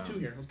Yeah, can I go up know. 2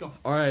 here. Let's go.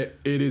 All right,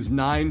 it is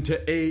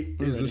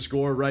 9-8 is the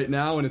score right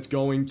now, and it's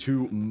going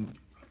to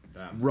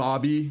Damn.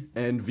 Robbie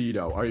and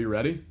Vito. Are you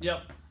ready?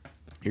 Yep.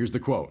 Here's the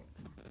quote.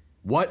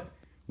 What?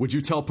 Would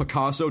you tell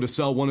Picasso to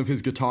sell one of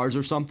his guitars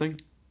or something?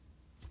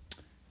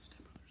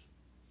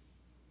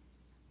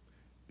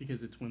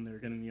 Because it's when they're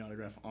getting the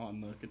autograph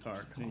on the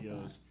guitar. And he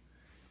goes,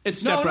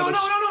 "It's No, Step Brothers."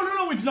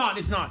 no, it's not.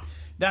 It's not.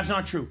 That's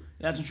not true.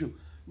 That's not true.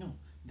 No,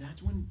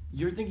 that's when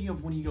you're thinking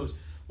of when he goes,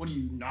 what are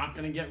you not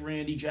going to get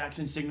Randy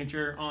Jackson's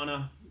signature on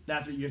a,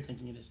 that's what you're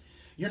thinking it is.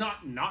 You're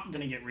not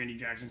going to get Randy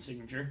Jackson's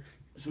signature.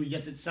 So he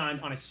gets it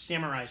signed on a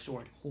samurai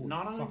sword, Holy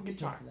not on a fuck,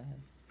 guitar. to the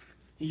head.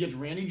 He gets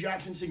Randy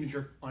Jackson's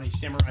signature on a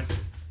samurai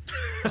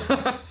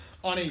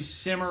on a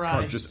samurai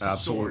Park just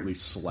absolutely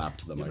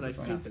slapped the Yeah, but I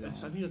microphone. think that's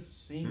the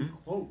same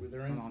quote. Where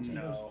they're My mom said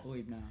no.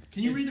 leave now.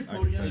 Can you read the I quote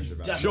can again? finish It's it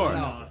back. definitely Sure.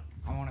 not.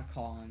 I want to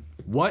call in.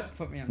 What?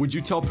 Put me on Would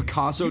you the tell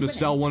Picasso to been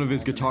sell one of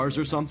his answering guitars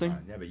or something?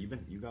 Yeah, but you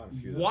got a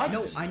few. What?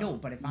 No, I know,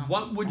 but if I'm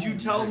What would you Oh,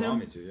 tell You want him?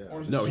 me to, yeah.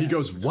 Or is it No, he Jack-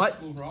 goes, what?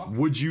 School of Rock?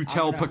 Would you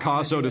tell I'm gonna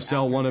Picasso do to it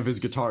sell after one of this. his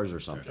guitars or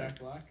something? Jack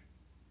Black.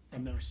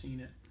 I've never seen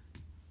it.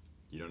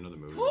 You don't know the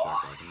movie with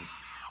Jack Black in it?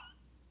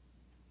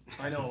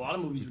 I know a lot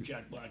of movies with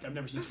Jack Black. I've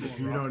never seen School of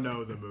You Rock. don't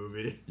know the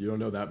movie. You don't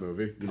know that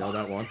movie? You know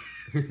that one?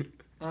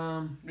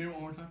 Maybe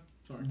one more time.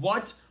 Sorry.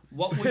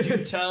 What would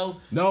you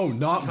tell? No,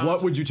 not Picasso.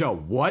 what would you tell?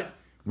 What?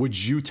 Would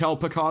you tell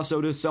Picasso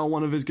to sell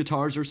one of his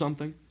guitars or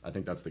something? I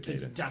think that's the It's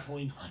cadence.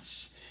 definitely not.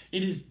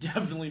 It is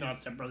definitely not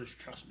Step Brothers.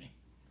 Trust me.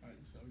 All right,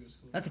 so we'll go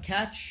School of That's a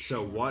catch.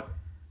 So what?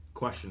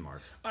 Question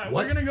mark. All right,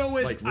 What? we're gonna go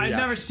with. Like, I've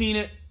never reaction. seen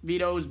it.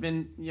 Vito's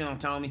been,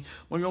 telling me.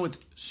 We're gonna go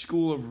with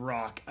School of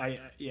Rock.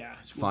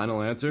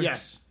 Final answer?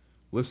 Yes.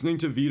 Listening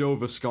to Vito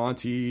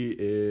Visconti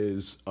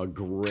is a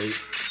great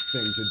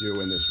thing to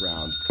do in this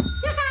round.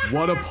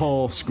 What a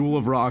pull. School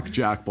of Rock,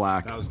 Jack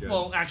Black. That was good.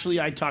 Well, actually,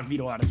 I talked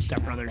Vito out of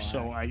Step Brothers,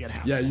 so I get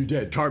half. Yeah, you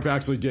did. Carp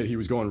actually did. He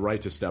was going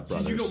right to Step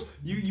Brothers. Did you go?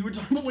 You were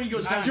talking about when he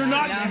goes. Round You're nine.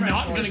 not Yeah, not round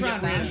gonna four. get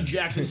Round Randy nine.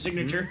 Jackson's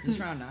signature. This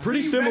round now.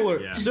 Pretty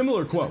similar, Yeah.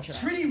 similar quotes.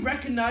 Pretty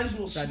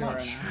recognizable Should I do it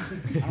right smush.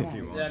 now? I don't If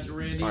you want want. That's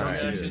Randy All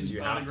right. Jackson's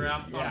You have to.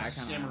 autograph Yeah, on I a kinda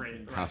samurai.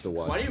 Have to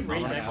what? Why do you have I'm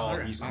Randy gonna Jackson? call.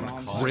 autograph? I'm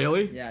gonna to. call.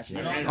 Really? Yeah, she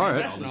Yeah. did. All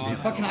right. That's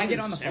not- But can I get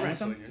on the phone with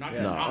him? You're not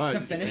No, gonna- To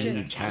finish you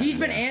it? can. He's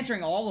been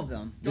answering all of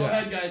them. Go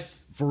ahead, guys.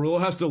 Ferrullo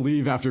has to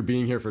leave after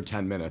being here for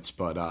 10 minutes,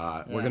 but we're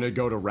Yeah. going to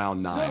go to round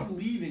He's 9. not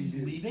leaving. He's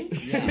leaving.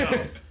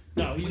 Yeah.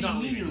 No, he's What do not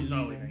you mean leaving. He's you're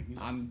not leaving? leaving.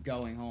 I'm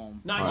going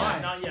home. Not All yet.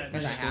 right. Not yet.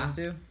 Because I have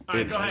to. All right,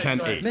 It's go ahead, 10-8.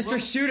 go ahead. Mr.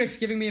 Shudik's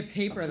giving me a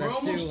paper that's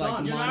due almost like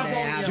done. You're not Monday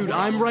going yet. after. Dude,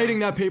 I'm writing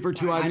that paper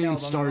too. I haven't I know, even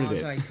but my started mom's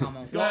it. like, come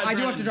home. Go Well, ahead, I do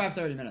have to Brendan. drive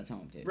 30 minutes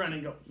home, too.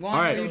 Brennan, go. Well, All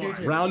right, you do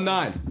too. round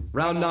 9.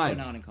 Round I'm also 9.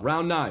 not in college.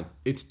 Round 9.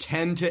 It's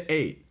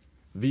 10-8.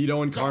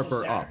 Vito and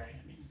Carper up. Saturday,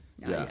 I mean.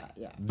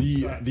 Yeah.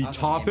 The ahead. the I'll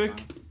topic,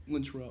 take it,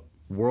 Lynch, we're up.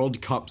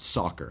 World Cup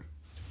soccer.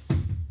 All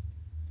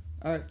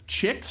right.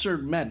 Chicks or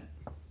men?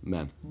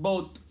 Men.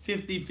 Both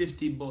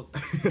 50-50 both.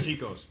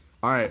 Chicos.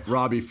 All right,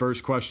 Robbie,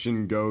 first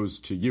question goes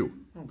to you.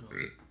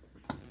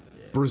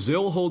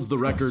 Brazil holds the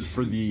record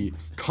for the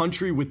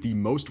country with the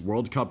most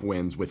World Cup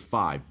wins with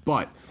 5,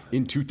 but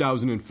in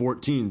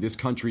 2014, this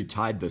country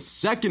tied the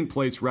second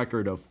place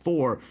record of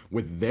 4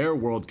 with their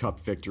World Cup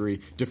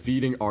victory,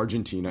 defeating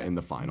Argentina in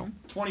the final.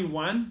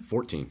 21.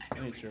 14. I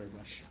ain't sure.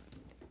 Russia.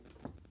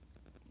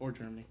 Or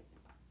Germany.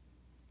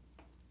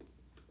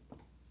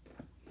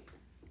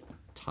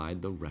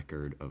 Tied the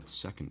record of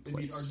second They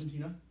beat place.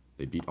 Argentina.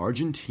 They beat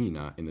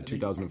Argentina in the I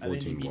think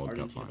 2014 they beat World Cup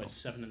Argentina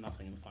final. by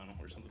 7-0 in the final,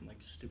 or something like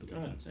stupid Go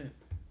like ahead, that. say it.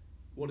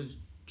 What is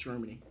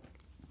Germany?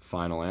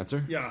 Final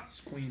answer? Yeah.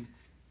 It's Queen.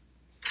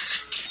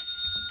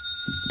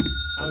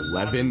 I was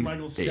 11, watching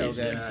Michael 8. Says So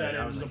good. said Yeah,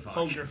 it I was was a like, fuck.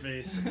 poker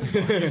face.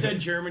 You said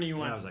Germany, you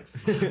And went. I was like,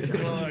 fuck. I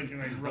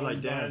I was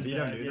like, damn,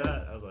 Vito knew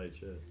that? I was like,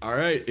 shit. All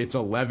right, it's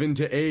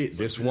 11-8.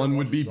 This one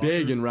would be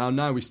big in round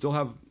 9. We still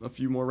have a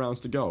few more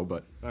rounds to go,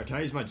 but Can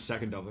I use my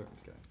second doubler?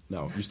 Okay.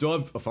 no, you still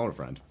have a phone a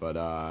friend,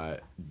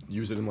 but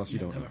use it unless you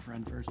don't. Have a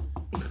friend first.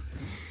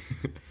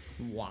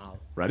 Wow.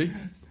 Ready?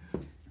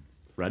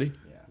 Ready?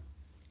 Yeah.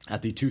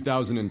 At the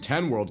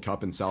 2010 World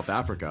Cup in South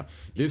Africa,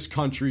 this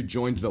country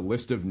joined the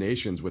list of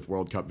nations with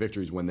World Cup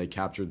victories when they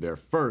captured their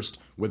first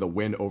with a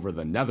win over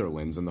the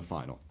Netherlands in the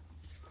final.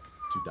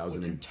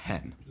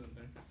 2010.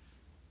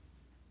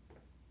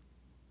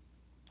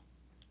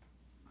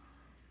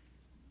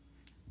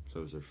 So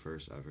it was their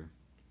first ever.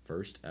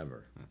 First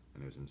ever. Yeah,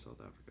 and it was in South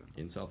Africa.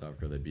 In South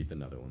Africa, they beat the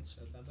Netherlands.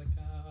 I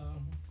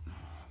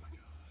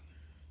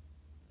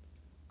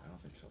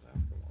don't think South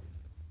Africa won.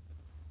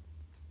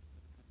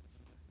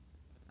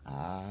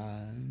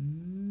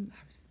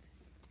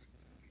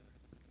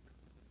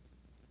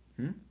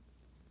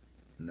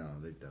 No,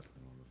 they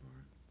definitely won before.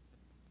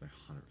 Like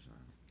 100%.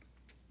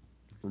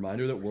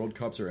 Reminder that World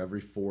Cups are every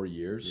 4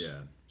 years. Yeah.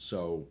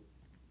 So,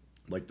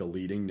 like, the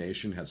leading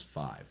nation has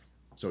 5.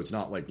 So it's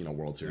not like,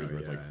 World Series Oh, where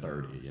it's yeah, like I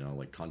 30. know.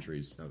 Like,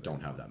 countries No, they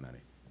don't have don't. that many.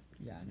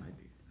 Yeah, I know. Might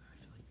be. I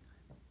feel like.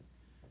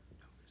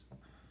 No,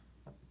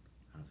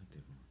 I don't think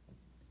they've won.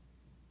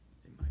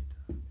 They might.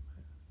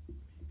 Maybe.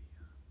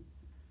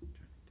 Didn't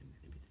they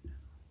beat the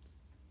Netherlands?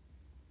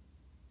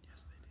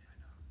 Yes, they did. I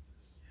know.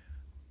 Yeah.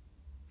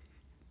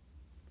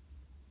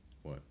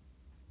 What?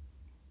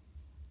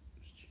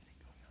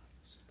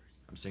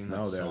 I'm singing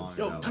No, that there's- song.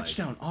 Yo, about,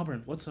 touchdown,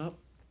 Auburn. What's up?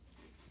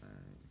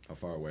 How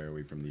far away are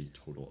we from the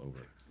total over?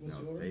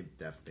 No, they're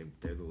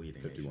the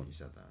leading 51. nation. He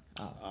said that.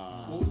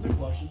 What was the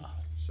question?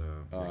 So.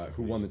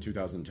 Who won the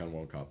 2010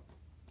 World Cup?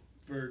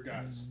 For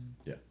guys.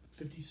 Yeah,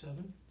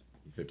 57.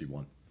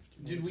 51.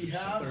 Did we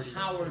have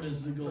Howard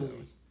as the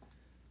goalie?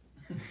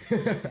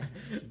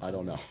 I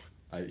don't know.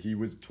 He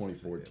was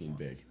 2014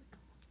 big.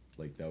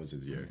 Like, that was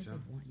his year. What?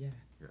 Yeah.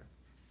 Yeah.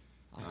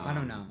 I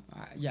don't know.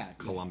 Yeah.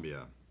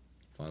 Colombia.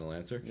 Final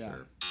answer? Yeah.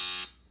 Sure.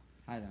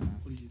 I don't know.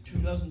 What do you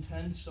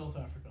 2010 South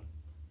Africa.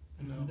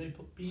 And who they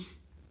beat?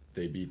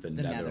 They beat the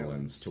The Netherlands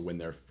Netherlands. to win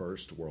their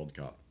first World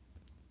Cup.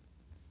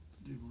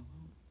 Dude, what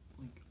about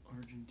like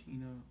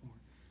Argentina or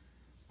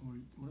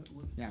what?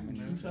 Yeah, I'm gonna,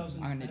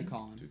 2010? I'm gonna need to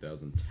call him.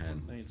 2010. I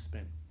think it's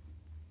Spain.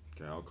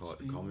 Okay, I'll call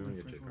Spain me when won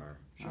you the get your first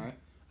car. All right.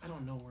 I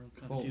don't know World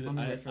Cup. Well, It's either- I'm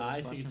gonna wait for this I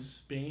think question. it's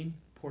Spain,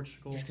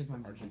 Portugal, Just 'cause my-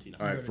 Argentina.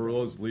 All right,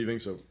 Ferrulo's leaving,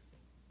 so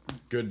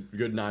good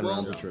 9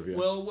 rounds of trivia.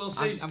 We'll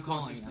say I'm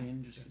calling Say him.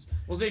 Spain, just 'cause.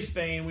 we'll say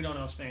Spain. We don't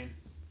know Spain.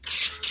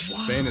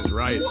 Spain is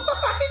right.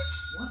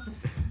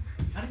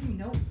 How do you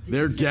know?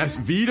 Their guess.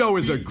 Vito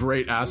is a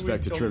great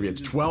aspect to totally trivia.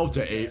 It's just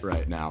 12-8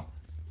 right now.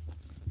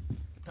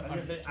 I'm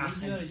gonna say Can we do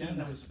that again? Argentina.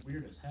 That was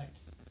weird as heck.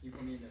 You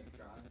want me to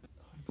drive?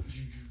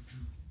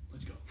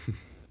 Let's go.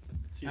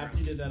 After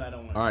you did that, I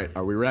don't want All right,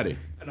 are we ready?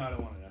 No, I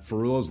don't want it.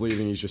 Ferrulo's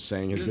leaving. He's just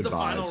saying his Is this the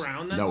goodbyes. final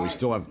round then? No, we Alright.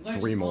 still have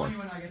 3 more.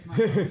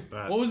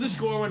 What was the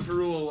score when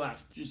Ferrula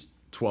left? Just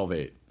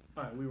 12-8.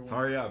 all right, we were.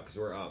 Hurry up, because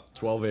we're up.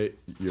 12-8,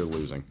 you're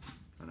losing.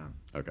 I know.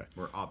 Okay.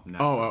 We're up now.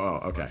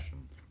 Oh, okay.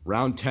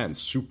 Round 10,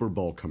 Super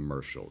Bowl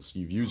commercials.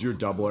 You've used your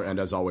doubler, and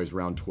as always,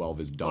 round 12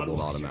 is doubled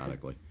Budweiser.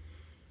 automatically.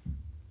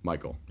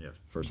 Michael, Yeah.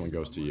 first one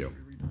goes to you.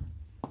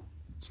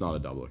 It's not a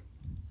doubler.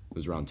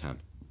 This is round 10.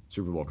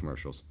 Super Bowl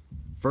commercials.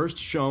 First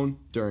shown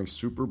during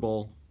Super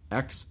Bowl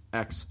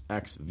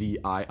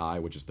XXXVII,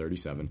 which is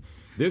 37.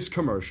 This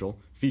commercial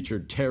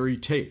featured Terry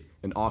Tate,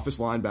 an office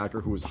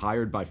linebacker who was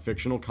hired by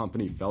fictional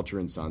company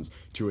Felcher & Sons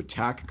to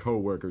attack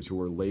co-workers who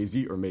were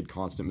lazy or made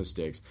constant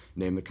mistakes.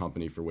 Name the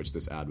company for which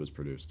this ad was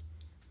produced.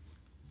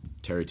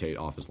 Terry Tate,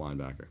 office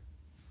linebacker.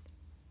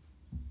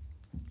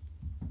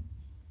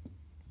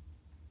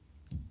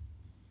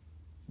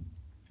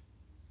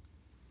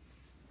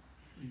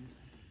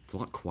 It's a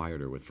lot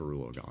quieter with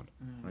Ferrulo gone.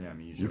 Oh yeah, I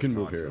mean, You can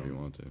move here if you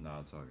want to. No,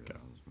 it's all good. Okay.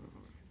 I'll just move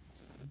over.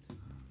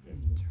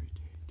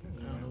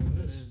 I don't know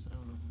who it is.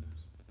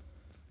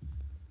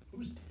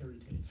 Who's Terry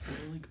Tate?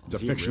 It's a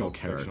Is he fictional real?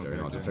 Fictional character.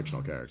 No, it's a character?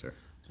 fictional character.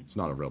 It's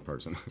not a real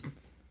person.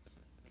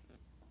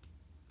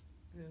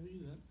 Yeah, we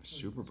do that.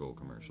 Super Bowl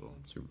commercial.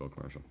 Super Bowl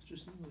commercial. It's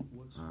just like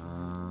what's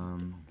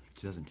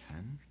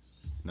 2010.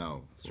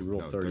 No, Super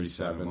Bowl no,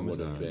 37 When was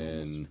would have that?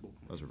 been.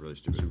 That was really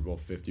stupid. Super Bowl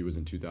 50 was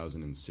in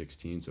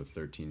 2016, so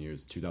 13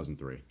 years.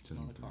 2003.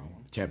 2003.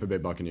 Tampa Bay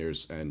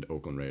Buccaneers and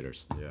Oakland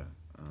Raiders. Yeah.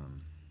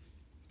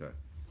 Okay.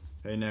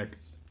 Hey Nick,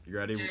 you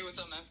ready? Hey, what's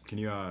up, man? Can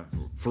you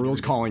Ferrulo's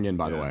calling in,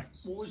 by the Yeah. way.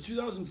 What was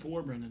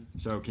 2004, Brendan?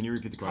 So can you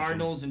repeat the question?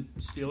 Cardinals and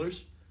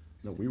Steelers.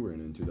 No, we were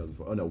in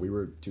 2004. Oh no, we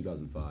were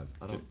 2005.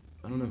 I don't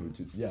know who.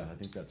 Yeah, I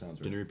think that sounds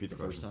right. Can you repeat the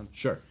first question? time?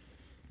 Sure.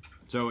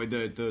 So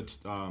the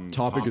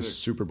Topic is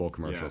Super Bowl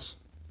commercials.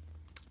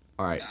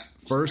 All right.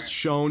 First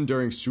shown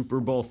during Super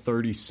Bowl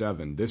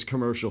 37, this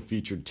commercial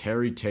featured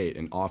Terry Tate,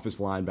 an office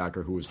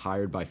linebacker who was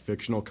hired by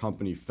fictional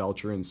company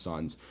Felcher and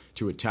Sons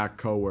to attack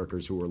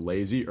coworkers who were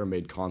lazy or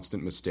made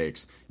constant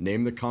mistakes.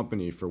 Name the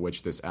company for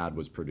which this ad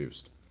was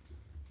produced.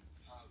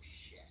 Oh,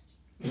 shit.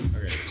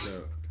 Okay,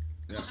 so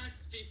yeah, On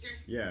speaker?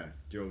 yeah.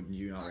 Do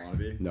you not want to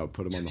be? No,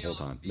 put him on the whole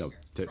time. No,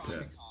 Yeah.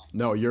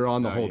 no, you're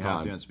on the No, whole you have to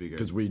time be on speaker.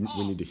 because we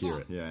need to hear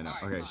it. Yeah, I know.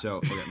 Alright, Okay, fine.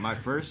 so my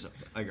first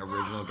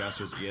original guess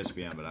was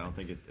ESPN, but I don't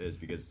think it is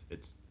because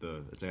it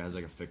has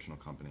like a fictional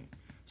company,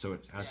 so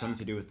it has something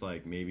to do with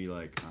maybe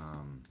I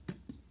don't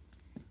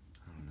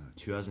know,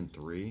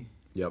 2003.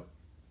 Yep.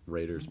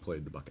 Raiders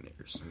played the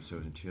Buccaneers. So it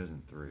was in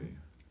 2003.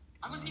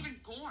 I wasn't even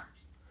born.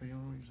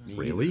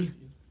 Really?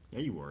 Yeah,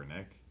 you were,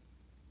 Nick.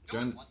 No,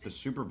 During it wasn't. the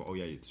Super Bowl. Oh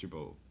yeah, the Super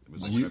Bowl. It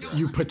was You February.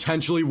 you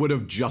potentially would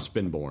have just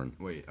been born.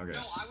 Wait. Okay. No,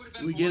 I would have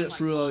been We born get it, like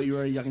Frulo. You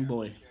were a young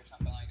boy. or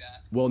something like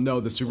that. Well, no,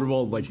 the Super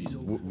Bowl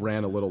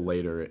ran a little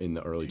later in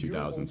the early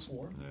 2000s.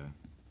 Yeah.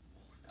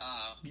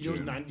 Vito's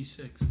June.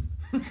 96.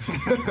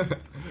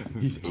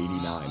 He's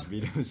 89.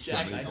 Vito's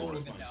Jack, I 74. know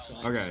with my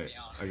son. Okay.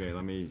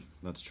 Okay.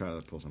 Let's try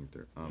to pull something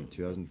through.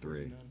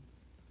 2003.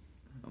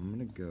 I'm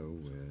gonna go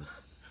with.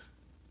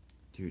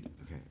 Dude.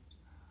 Okay.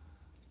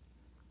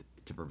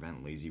 To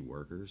prevent lazy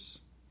workers,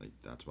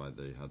 that's why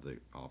they had the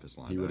office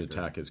linebacker. He would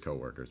attack his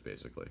coworkers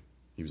basically.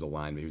 He was a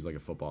linebacker. He was like a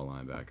football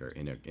linebacker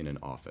in an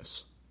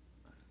office.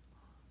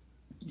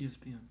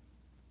 ESPN.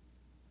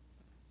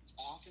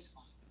 Office.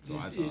 So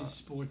I This thought- is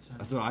Sports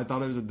Center. So I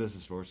thought it was a This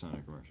Is Sports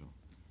Center commercial.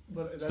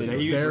 But They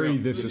use very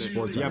This Is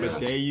Sports Yeah, Center.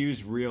 but they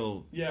use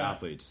real Yeah.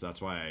 athletes. That's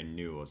why I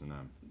knew it wasn't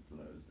them. That's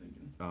what I was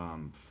thinking.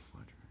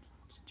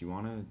 Do you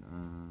want to?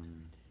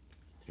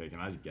 Okay, can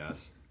I just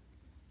guess?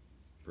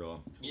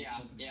 Bro.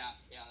 Yeah,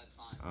 that's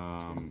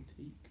fine.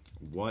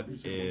 What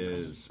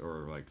is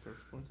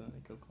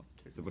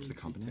what's the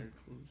company?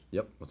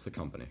 Yep. What's the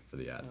company for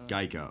the ad?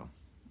 Geico.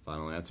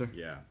 Final answer.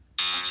 Yeah.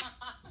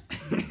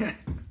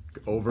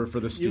 Over for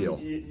the steal.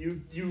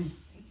 You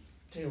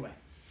take it away.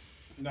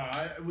 No,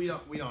 we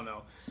don't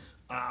know.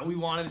 We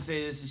wanted to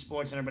say This Is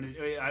Sports Center, but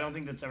I don't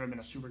think that's ever been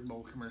a Super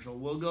Bowl commercial.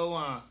 We'll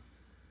go.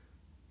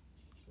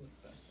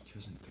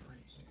 2003.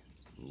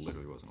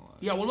 Literally wasn't alive.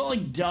 Yeah, we'll go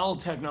like Dell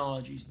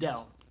Technologies.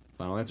 Dell.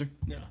 Final answer.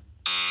 Yeah.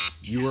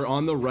 You were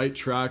on the right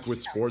track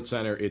with Sports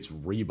Center. It's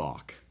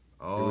Reebok.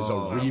 Oh, It was a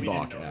we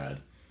Reebok didn't know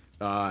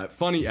ad.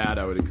 Funny ad.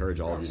 I would encourage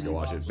all of you to go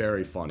watch it.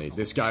 Very funny.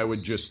 This guy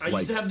would just I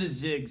used to have the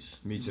Zigs.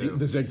 Me too.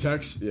 the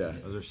Zigtex. Yeah.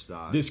 Those are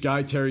stock. This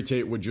guy Terry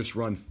Tate would just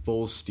run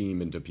full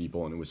steam into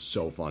people, and it was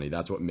so funny.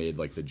 That's what made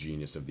the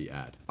genius of the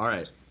ad. All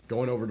right,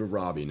 going over to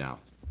Robbie now.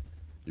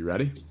 You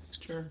ready?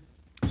 Sure.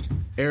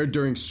 Aired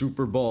during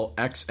Super Bowl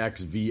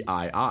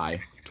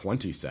XXVII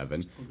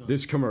 27.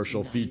 This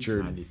commercial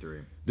featured 93.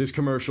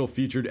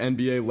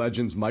 NBA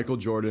legends Michael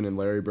Jordan and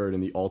Larry Bird in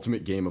the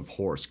ultimate game of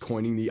horse,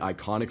 coining the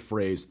iconic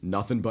phrase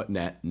 "nothing but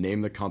net."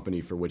 Name the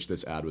company for which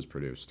this ad was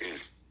produced.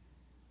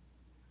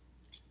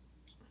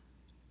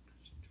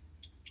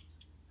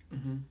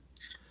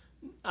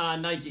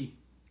 Nike.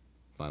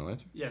 Final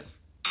answer. Yes.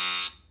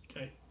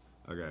 Okay.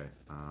 Okay.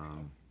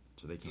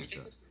 So they You can't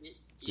show. think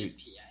it's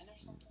ESPN or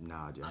something?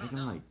 Nah, dude. I I'm don't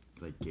thinking know.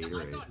 like I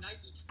Gatorade. thought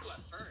Nike too at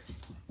first.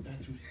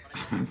 That's who.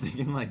 I'm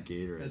thinking like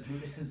Gatorade. That's who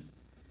it is.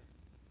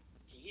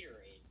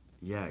 Gatorade.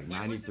 Yeah, Wait,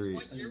 93.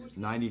 what year was that?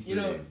 93. You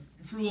know,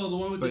 Frulo, the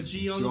one with the but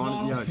G on do the you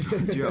bottle.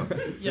 want? Yeah, Joe.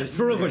 Yes,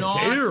 Furl's like, not-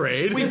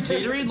 Gatorade? Wait,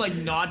 Gatorade, like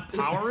not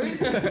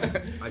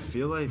Powerade? I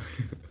feel like.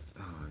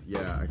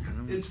 Yeah, I kind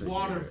of. It's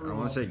water Gatorade. for I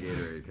want to say all.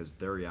 Gatorade because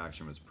their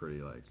reaction was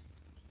pretty like.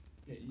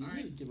 Yeah, you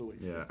need to give away.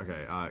 Yeah.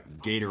 Okay.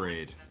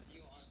 Gatorade.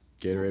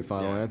 Gatorade.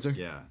 Final Yeah, answer.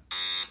 Yeah.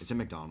 Is it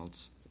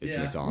McDonald's? It's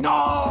Yeah. McDonald's.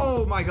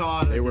 No, my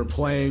God. They were I'm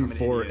playing an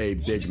for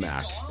idiot. a Big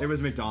Mac. It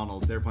was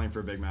McDonald's. They were playing for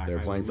a Big Mac. They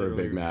were I playing for a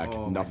Big literally- Mac.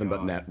 oh my Nothing but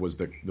God. net was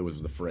the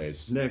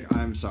phrase. Nick,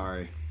 I'm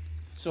sorry.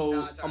 So,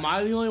 No, it's all am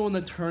I the only one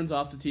that turns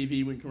off the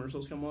TV when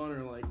commercials come on,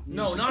 or like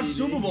No, use the not TV?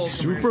 Super Bowl.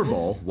 Super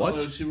Bowl. Oh, What?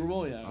 Super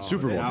Bowl, yeah.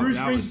 Super Bowl. that- Bruce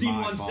that was Springsteen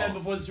my once fault. said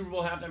before the Super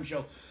Bowl halftime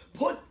show,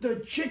 "Put the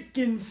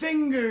chicken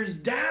fingers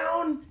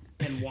down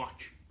and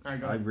watch." All right,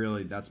 go I ahead.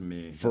 really, that's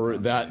me. For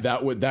That's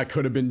on me. that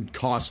could have been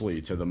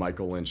costly to the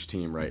Michael Lynch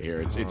team right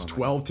here. It's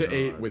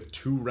 12-8 with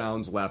 2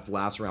 rounds left.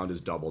 Last round is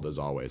doubled as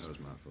always. That was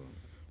my fault.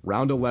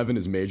 Round 11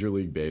 is Major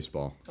League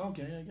Baseball.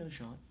 Okay, I got a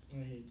shot. I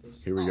hate this.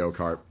 Here we go,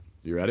 Carp.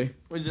 You ready?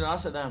 Wait, is it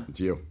us or them? It's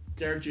you.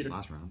 Derek Jeter.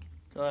 Last round.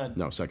 Go ahead.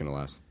 No, second to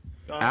last.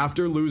 Go ahead.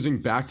 After losing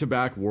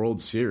back-to-back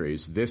World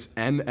Series, this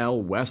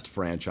NL West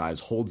franchise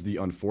holds the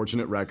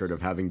unfortunate record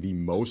of having the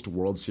most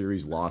World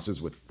Series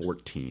losses with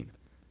 14.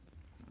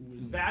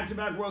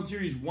 Back-to-back World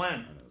Series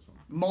when?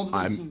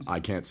 Multiple teams. I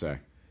can't say.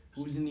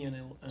 Who's in the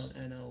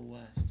NL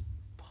West?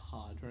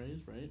 Padres,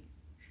 right?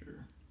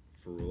 Sure.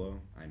 Ferrulo.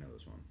 I know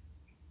this one.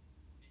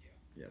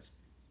 Yes.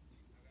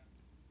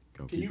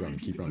 Go, Can you keep running,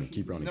 repeat keep the running,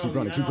 question, keep running, please? keep No,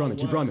 running, keep NL running,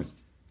 keep running.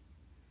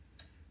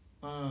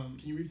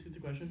 Can you repeat the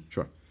question?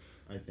 Sure.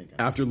 I think.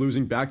 After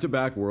losing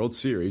back-to-back World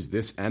Series,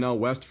 this NL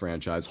West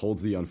franchise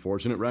holds the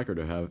unfortunate record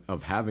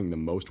of having the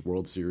most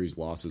World Series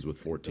losses with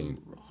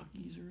 14. The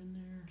Rockies are in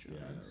there.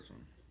 Yeah, I know this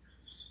one.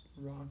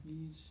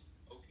 Rockies.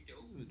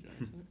 The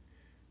Giants.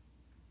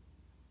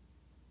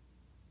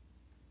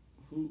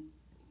 Who?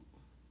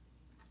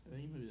 I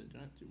think maybe the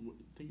Giants.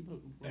 Think about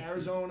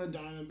Arizona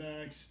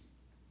Diamondbacks,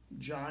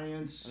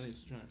 Giants. I think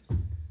it's the Giants.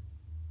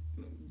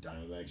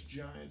 Diamondbacks,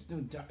 Giants.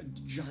 No,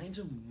 Giants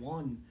have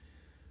won.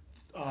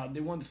 They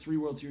won 3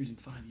 World Series in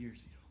 5 years.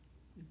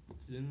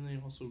 Didn't they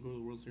also go to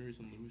the World Series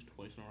and lose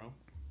twice in a row?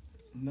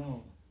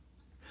 No.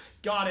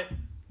 Got it.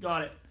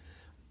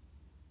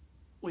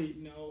 Wait,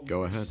 no.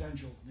 Go ahead.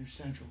 Central. They're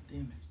Central.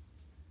 Damn it.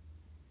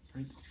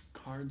 Right?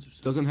 Cards or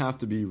something. Doesn't have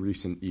to be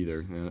recent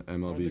either.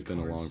 MLB's the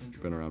Cards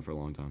central? been around for a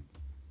long time.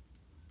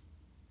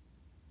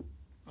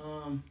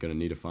 All Gonna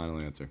need a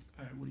final answer.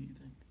 right. What do you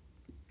think?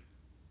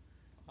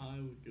 I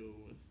would go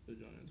with the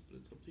Giants, but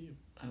it's up to you.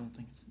 I don't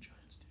think it's the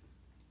Giants, dude.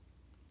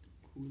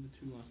 Who are the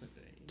 2 last night?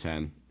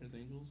 10, Is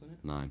Angels in it?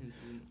 9.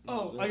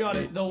 Oh, I got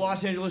it. The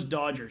Los Angeles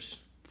Dodgers.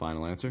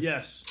 Final answer?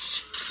 Yes.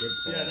 Good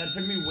Yeah, that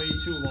took me way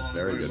too long.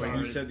 Very I'm good. When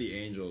sorry. he said the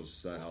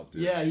Angels, that helped.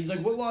 Yeah, he's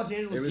like, what Los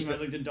Angeles It was team? I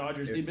was like, the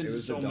Dodgers. They've been it to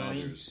was so the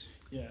many. Dodgers.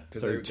 Yeah.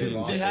 Because they 13.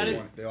 lost. They had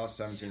it- They lost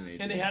 17 and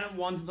 18. And they hadn't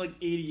won since like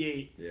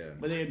 88. Yeah.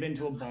 But they had been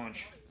to a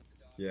bunch.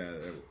 Yeah.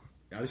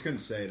 I just couldn't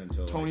say it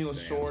until Tony like, the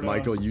Lasorda. answer.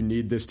 Michael, you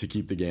need this to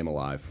keep the game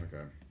alive.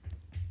 Okay.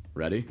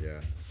 Ready? Yeah.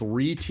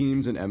 3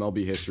 teams in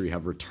MLB history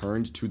have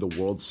returned to the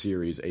World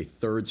Series a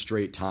third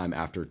straight time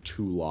after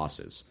 2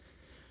 losses.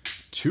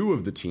 2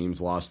 of the teams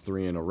lost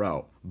 3 in a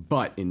row.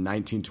 But in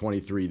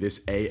 1923,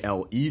 this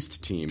AL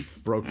East team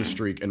broke the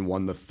streak and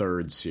won the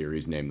 3rd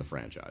series. Name the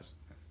franchise.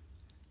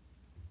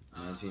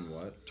 19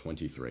 what?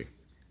 23.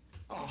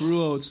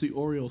 Frulo, it's the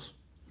Orioles.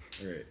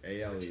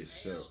 Okay, AL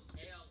East. So,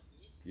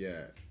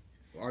 yeah.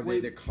 Are they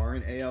the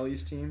current AL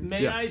East team?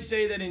 May Yeah. I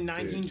say that in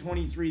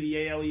 1923,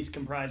 the AL East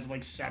comprised of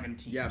like 7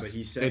 teams? Yeah, but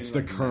he's saying It's the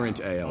like, current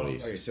now. AL Okay,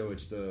 East. Okay, so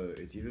it's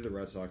either the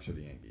Red Sox or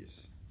the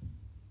Yankees.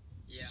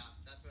 Yeah,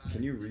 that's what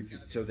Can you repeat?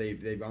 So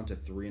they've gone to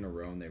 3 in a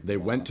row and They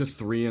went to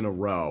 3 in a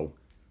row.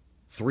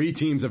 3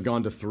 teams have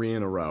gone to 3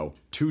 in a row.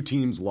 2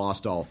 teams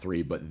lost all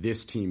 3, but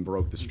this team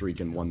broke the streak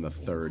and won the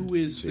 3rd Who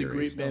is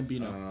series. the Great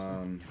Bambino?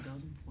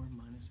 2004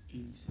 minus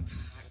 86.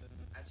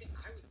 I think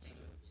I would think it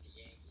would be the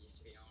Yankees,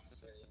 to be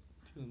honest with you.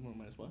 2001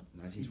 minus what?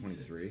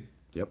 1923.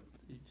 Yep.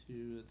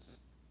 82, that's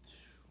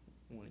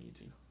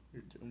 2018.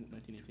 Or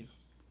 1918.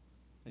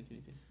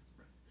 1918.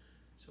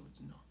 So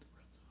it's not the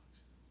Red Sox.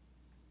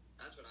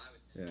 That's what I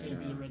would think. Yeah, Can't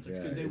be the Red Sox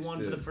yeah, because they it's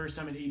won for the first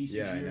time in 86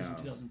 Yeah, I years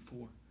in know.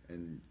 2004.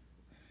 And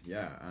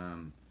yeah.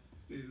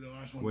 The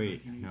last one.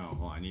 Wait, was 1980. no.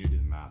 Hold on. I need to do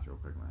the math real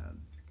quick in my head.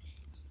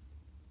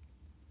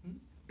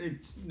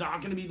 It's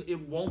not going to be. It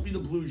won't be the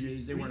Blue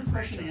Jays. They weren't a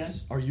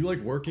franchise. Are you like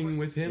working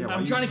with him? Yeah, why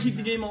I'm you- trying to keep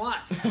the game alive.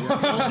 It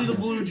won't be the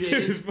Blue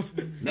Jays.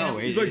 No,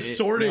 He's like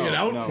sorting it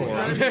out for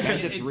him. him.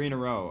 Went to It's- 3 in a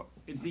row.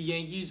 It's the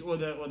Yankees or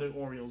the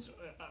Orioles. 'Cause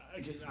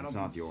I don't It's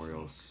not the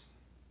Orioles.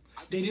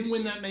 They didn't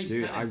win that many.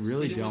 Dude, I pennants. They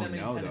really didn't win don't that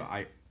know many though.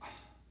 pennants.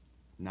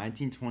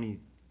 1920.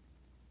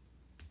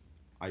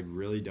 I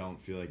really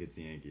don't feel like it's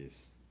the Yankees.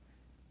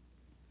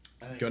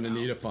 Gonna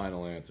need a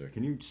final answer.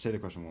 Can you say the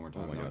question one more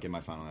time? Oh my I'll God. get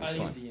my final I answer.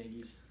 think it's the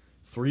Yankees.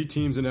 3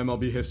 teams in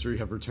MLB history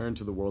have returned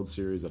to the World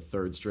Series a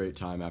 3rd straight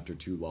time after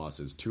 2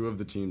 losses. 2 of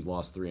the teams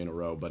lost 3 in a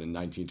row, but in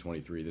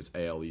 1923, this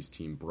AL East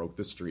team broke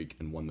the streak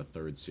and won the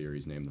 3rd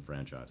series. Name the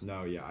franchise.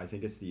 No, yeah, I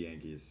think it's the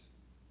Yankees.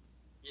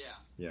 Yeah.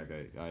 Yeah,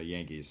 okay,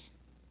 Yankees.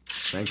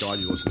 Thank God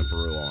you listened to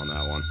Ferrulo on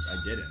that one.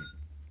 I didn't.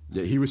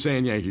 Yeah, he was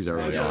saying Yankees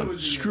early thought it on.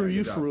 was- Screw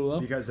you, Good job. Frulo.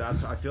 Because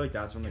I feel like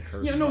that's when the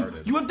curse Yeah, no,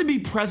 started. you have to be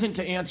present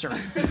to answer.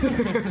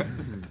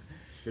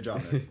 Good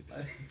job, Nick.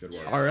 Good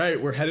work. All right,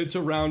 we're headed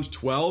to round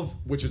 12,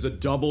 which is a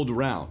doubled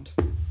round.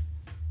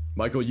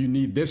 Michael, you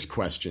need this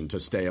question to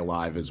stay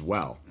alive as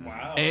well.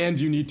 Wow. And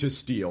you need to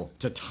steal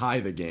to tie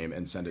the game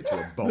and send it to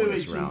a bonus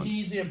Wait, so round. he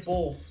needs to get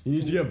both. He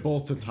needs to get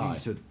both to tie.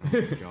 So, oh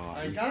my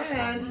God. Go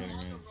ahead. You're kidding me.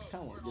 I kind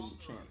of want to give him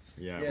a chance.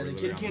 Yeah, Yeah, we're the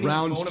literally kid on can't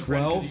Round even phone a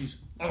friend 'cause 12? he's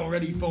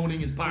already phoning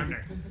his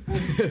partner.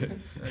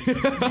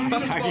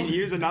 I can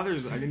use another.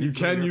 You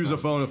can use a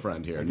phone a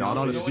friend here, not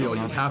on a steal.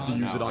 You have to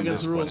use it on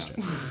Against this the rules.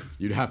 question.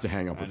 You'd have to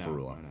hang up I with know,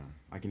 Ferrulo. I know.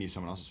 I can use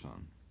someone else's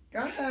phone. Go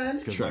ahead.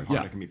 Because Sure, my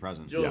partner yeah. can be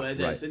present. Joe, Yeah, right.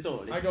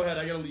 I go ahead.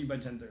 I gotta leave by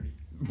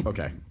 10:30.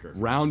 Okay.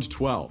 Round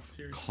 12.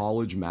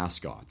 College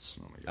mascots,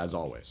 as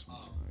always.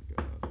 Oh my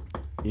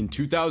god. In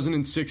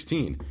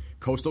 2016,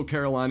 Coastal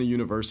Carolina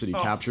University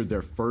captured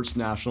their first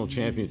national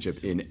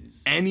championship in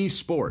any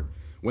sport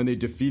when they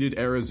defeated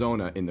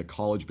Arizona in the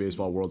College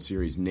Baseball World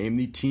Series. Name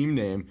the team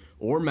name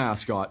or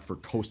mascot for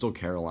Coastal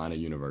Carolina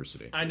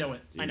University. I know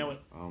it. I know it.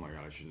 Oh my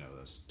god, I should know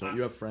this. Don't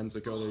you have friends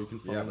that go there you can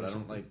phone? Yeah, or but I don't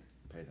something? like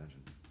pay attention.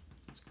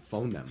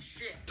 Phone them.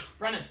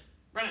 Brennan.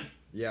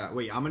 Yeah,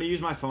 wait, I'm gonna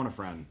use my phone a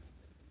friend.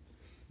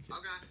 Okay,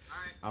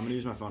 alright. I'm gonna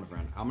use my phone a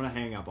friend. I'm gonna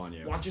hang up on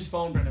you. Watch his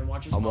phone, Brennan.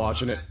 Watch his I'm phone.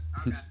 watching it.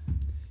 Okay.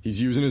 He's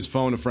using his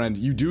phone a friend.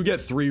 You do get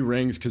 3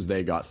 rings because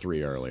they got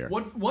 3 earlier.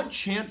 What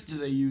chants do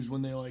they use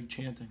when they like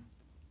chanting?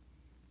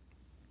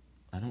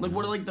 I don't Like know.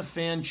 what are like the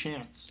fan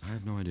chants? I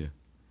have no idea.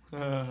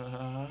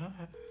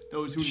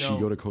 Those who She know.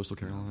 go to Coastal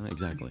Carolina?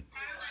 Exactly.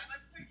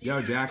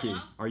 Yo, Jackie,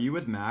 are you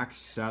with Max,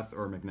 Seth,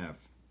 or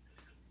McNiff?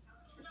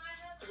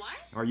 What?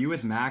 Are you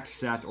with Max,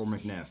 Seth, or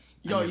McNiff?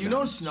 Yo, Any of you know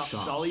them?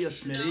 Sully or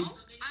Smitty? No,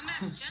 I'm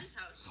at Jen's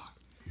house.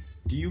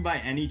 Do you by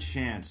any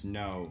chance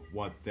know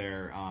what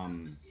their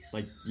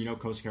like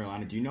Coastal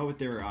Carolina? Do you know what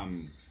their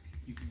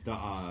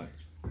their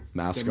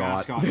Mascot.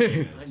 mascot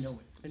name I is? know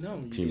it. I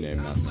know. Team name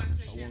I'll go mascot. ask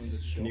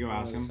McNiff. Can you go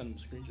ask him?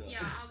 Yeah,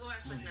 I'll go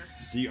ask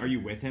McNiff. Are you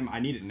with him? I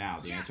need it now.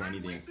 The answer I I'm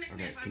need the with answer. McNiff.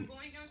 Okay. I'm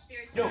going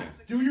downstairs. Yo,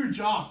 do your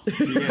job.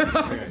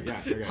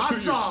 Okay.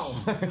 Hustle.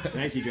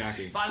 Thank you,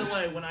 Jackie. By the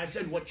way, when I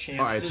said what chants,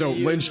 All right, do so they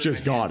use Lynch for just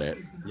the got hands?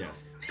 it.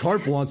 Yes.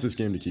 Carp wants this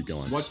game to keep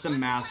going. What's the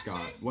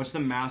mascot? What's the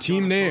mascot?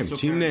 Team of name, Coastal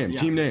team Carolina? name,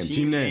 Yeah, team name,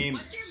 team name.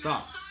 What's your Stop.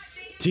 mascot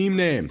name? Team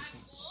name.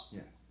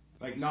 Yeah.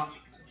 Like not.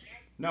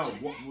 No.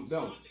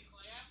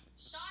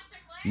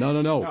 No.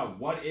 No. No.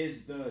 What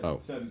is the Oh.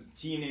 the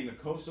team name? The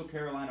Coastal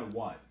Carolina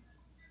what?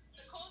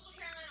 The Coastal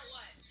Carolina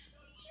what?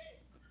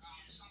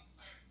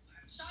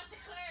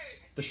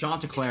 Chanticleers. The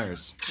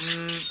Chanticleers.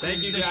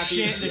 Thank you, The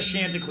Jackie. the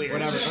Chanticleers.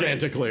 Whatever.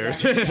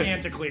 Chanticleers.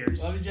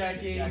 Chanticleers. Love you,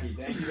 Jackie. Jackie,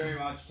 thank you very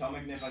much. Tell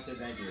McNiff I said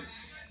thank you.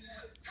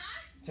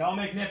 Tell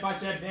McNiff I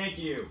said thank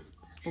you.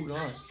 Oh God. Well,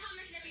 tell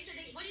McNiff you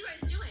said what are you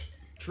guys doing?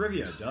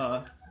 Trivia,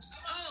 duh.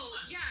 Oh,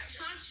 yeah,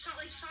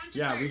 Chanticleers.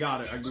 Yeah, we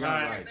got it. We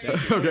got it right. Okay,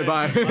 Thank you. Okay,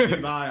 bye. Love you,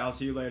 bye. I'll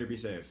see you later. Be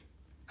safe.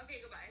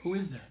 goodbye. Who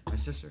is that? My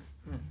sister.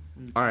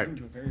 All right.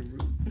 Very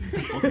rude.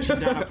 Well, she's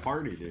at a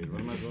party, dude.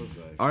 What am I supposed to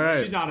say? All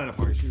right. She's not at a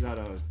party. She's at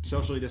a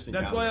socially distant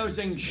That's gathering. why I was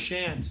saying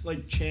chants.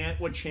 Like chant.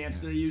 What chants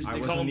do they use? I They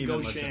call wasn't them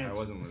even go listening. chants. I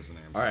wasn't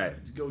listening. All right.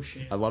 It's go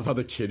chants. I love how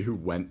the kid who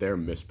went there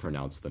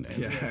mispronounced the name.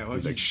 Yeah, It well,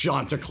 was like he's-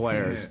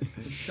 Chanticleers.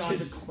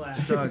 Chanticleer.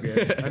 It's all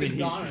good. I mean,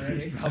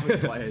 he's probably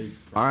playing.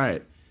 All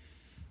right.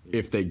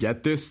 If they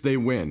get this, they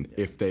win.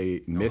 If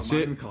they miss I'm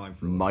not it, even calling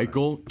for a little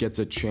Michael gets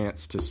a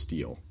chance to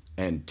steal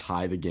and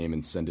tie the game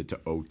and send it to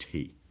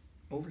OT.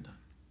 Overtime.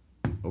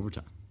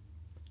 Overtime.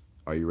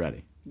 Are you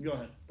ready? Go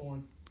ahead.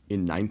 Born.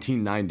 In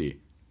 1990,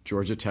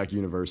 Georgia Tech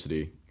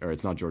University, or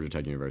it's not Georgia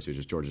Tech University, it's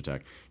just Georgia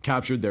Tech,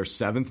 captured their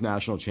 7th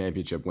national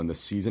championship when the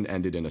season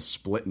ended in a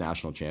split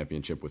national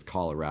championship with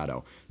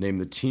Colorado. Name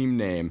the team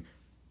name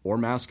or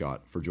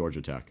mascot for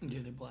Georgia Tech. Okay,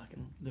 they're black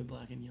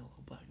and yellow,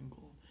 black and gold.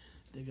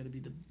 They're gonna be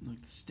the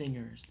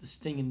stingers, the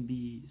stinging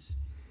bees,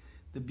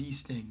 the bee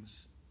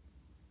stings.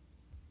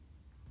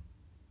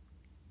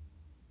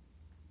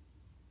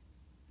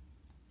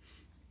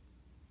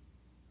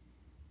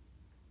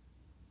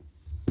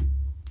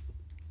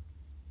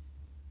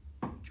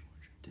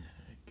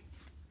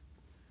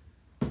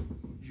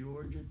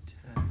 Georgia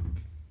Tech.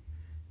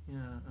 Yeah,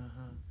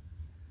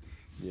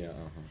 Yeah,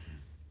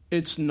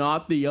 It's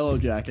not the Yellow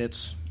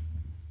Jackets.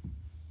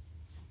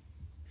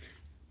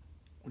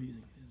 What do you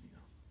think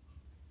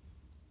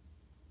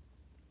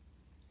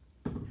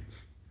it is, Miguel?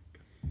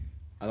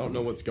 I don't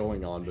know what's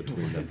going on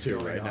between them two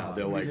right now.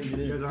 They're like You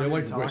guys aren't they're like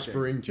even talking.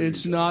 whispering to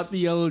It's each not the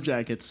Yellow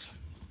Jackets.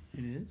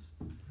 It is?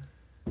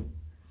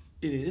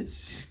 It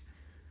is?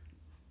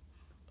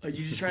 Are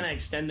you just trying to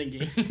extend the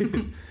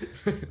game?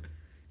 other.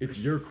 It's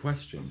your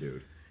question,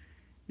 dude.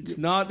 It's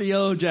not the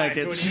Yellow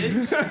Jackets. So it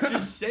is?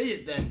 Just say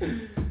it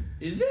then.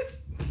 Is it?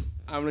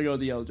 I'm gonna go with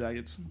the Yellow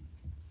Jackets.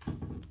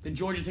 The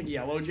Georgia Tech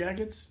Yellow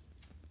Jackets?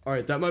 All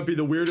right, that might be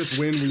the weirdest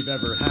win we've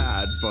ever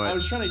had, I but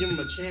was trying to give him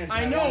a chance.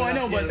 I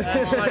know, but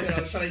that's why I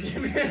was trying to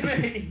give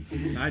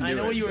him. I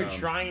know what you were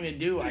trying to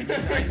do. I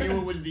knew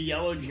it was the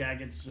Yellow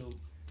Jackets. So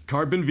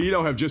Carp and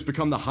Vito have just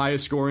become the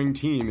highest scoring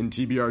team in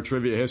TBR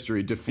trivia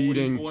history,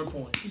 defeating 44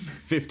 points.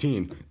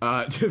 15,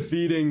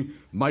 defeating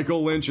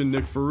Michael Lynch and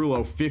Nick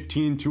Ferrullo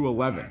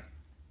 15-11.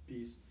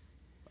 Peace.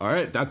 All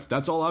right,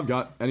 that's all I've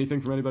got.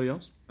 Anything from anybody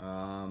else?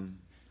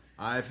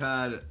 I've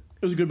had It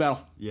was a good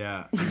battle.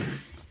 yeah.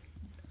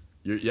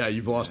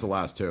 You've lost the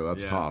last two.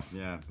 That's Yeah, tough.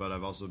 Yeah, but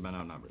I've also been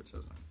outnumbered, so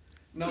it's fine.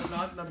 No,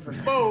 not the first.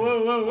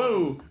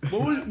 Whoa!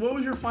 What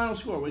was your final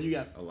score? What did you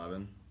get?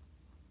 11.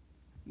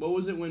 What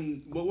was it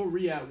what were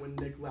we at when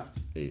Nick left?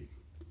 8.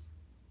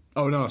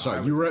 Oh no, I sorry.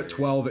 was You were at at 8.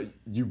 12.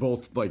 You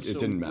both it So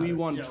didn't matter. We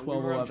won Yeah, 12-11. we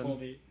were on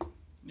 12-8.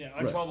 Yeah,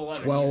 on Right.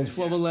 12-11. 12.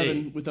 12-11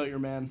 Eight. without your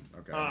man.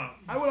 Okay.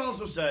 I would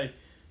also say,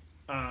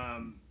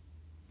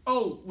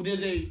 Oh,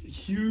 there's a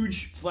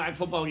huge flag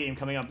football game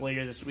coming up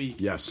later this week.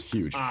 Yes,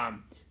 huge.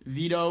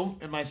 Vito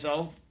and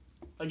myself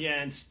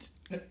against.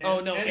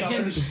 And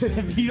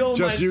Vito and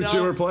Just you myself.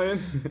 two are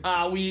playing?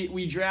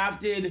 We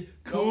drafted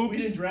Coop. No, we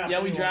didn't draft Yeah,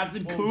 we anyone.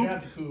 drafted Well, Coop, we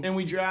drafted Coop. and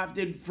we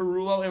drafted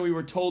Ferrulo, and we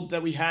were told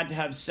that we had to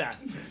have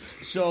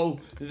Seth. So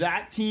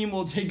that team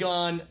will take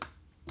on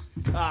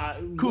Coop,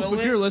 Willett.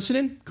 if you're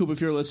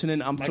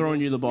listening, I'm throwing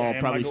you the ball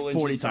probably Michael Lynch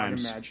 40 is talking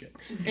times. mad shit.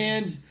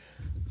 And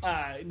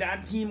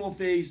that team will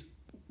face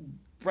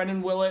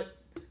Brendan Willett,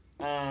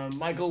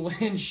 Michael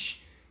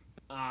Lynch,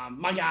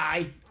 my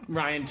guy,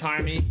 Ryan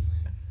Tarmy.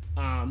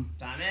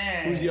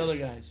 Who's the other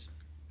guys?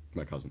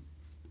 My cousin.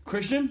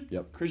 Christian?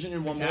 Yep. Christian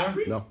and one more?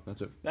 McCaffrey? No,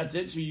 that's it. That's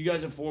it? So you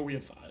guys have 4, we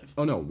have 5.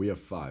 Oh, no, we have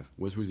 5.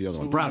 Who's the other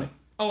one? Brownie.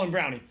 Oh, and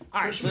Brownie.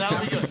 All right, so that'll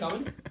be good.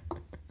 Coming?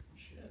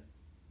 Shit.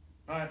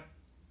 All right.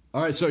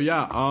 All right, so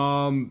yeah,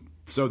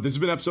 so this has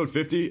been episode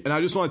 50, and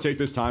I just want to take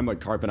this time, like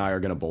Carp and I are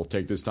going to both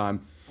take this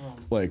time.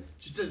 Like,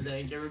 Just to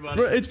thank everybody.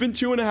 bro, it's been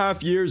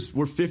 2.5 years.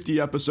 We're 50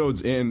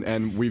 episodes in,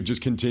 and we've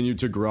just continued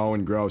to grow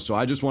and grow. So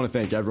I just want to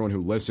thank everyone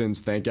who listens.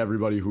 Thank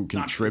everybody who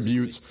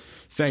contributes.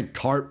 Thank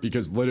Carp,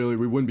 because literally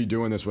we wouldn't be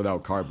doing this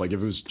without Carp. Like,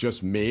 if it was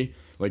just me,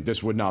 like,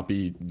 this would not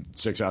be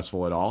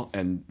successful at all.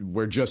 And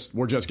we're just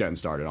getting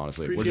started,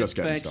 honestly. We're just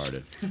getting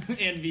started.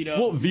 And Vito.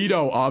 Well,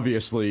 Vito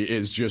obviously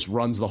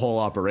runs the whole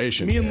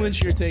operation. Me and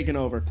Lynch, you're taking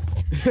over.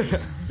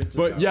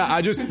 But yeah,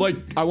 I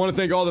want to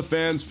thank all the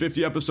fans.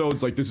 50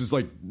 episodes.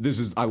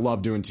 I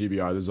love doing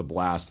TBR. This is a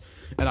blast.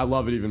 And I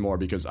love it even more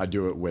because I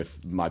do it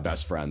with my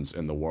best friends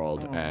in the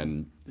world.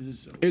 And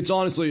it's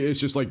honestly, it's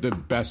just like the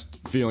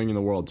best feeling in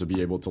the world to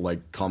be able to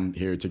like come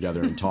here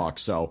together and talk.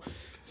 So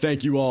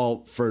thank you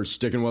all for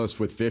sticking with us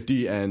with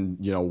 50. And,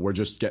 you know, we're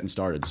just getting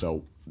started.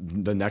 So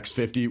the next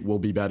 50 will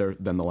be better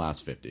than the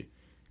last 50.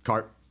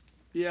 Cart.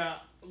 Yeah.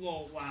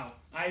 Well, wow.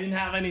 I didn't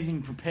have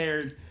anything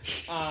prepared.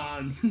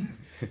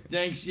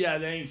 Thanks to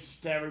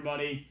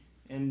everybody,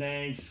 and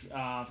thanks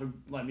for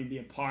letting me be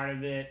a part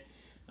of it.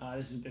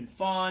 This has been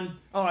fun.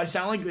 Oh, I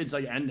sound like it's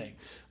like ending,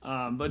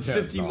 but Yeah, 50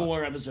 it's not.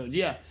 more episodes.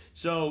 Yeah,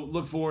 so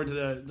look forward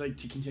to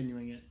to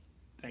continuing it.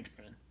 Thanks,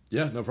 Brennan.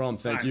 Yeah, no problem.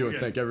 Thank All right, you, we're and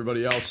good. thank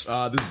everybody else.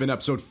 This has been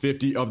episode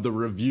 50 of The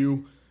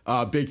Review.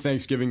 Big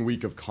Thanksgiving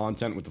week of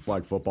content with the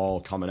flag football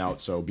coming out,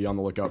 so be on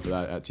the lookout for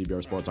that at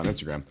TBR Sports on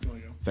Instagram.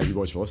 Thank you,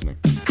 boys, for listening.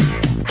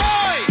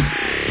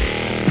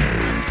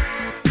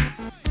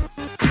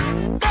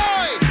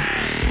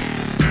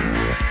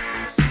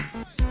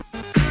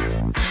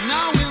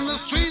 Now in the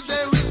street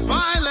there is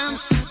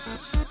violence,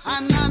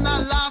 and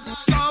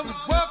lots of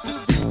work to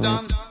be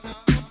done.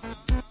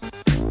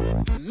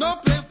 No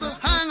place to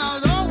hang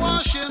out or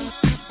washing,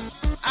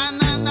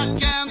 and I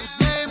can't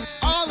blame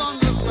all on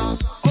the sun.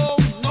 Oh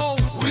no,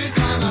 we're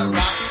gonna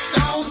rock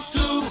down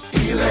to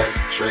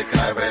Electric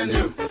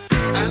Avenue,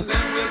 and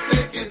then we'll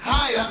take it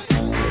higher.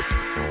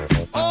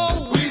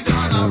 Oh, we're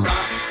gonna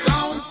rock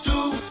down to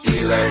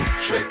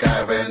Electric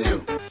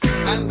Avenue,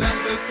 and then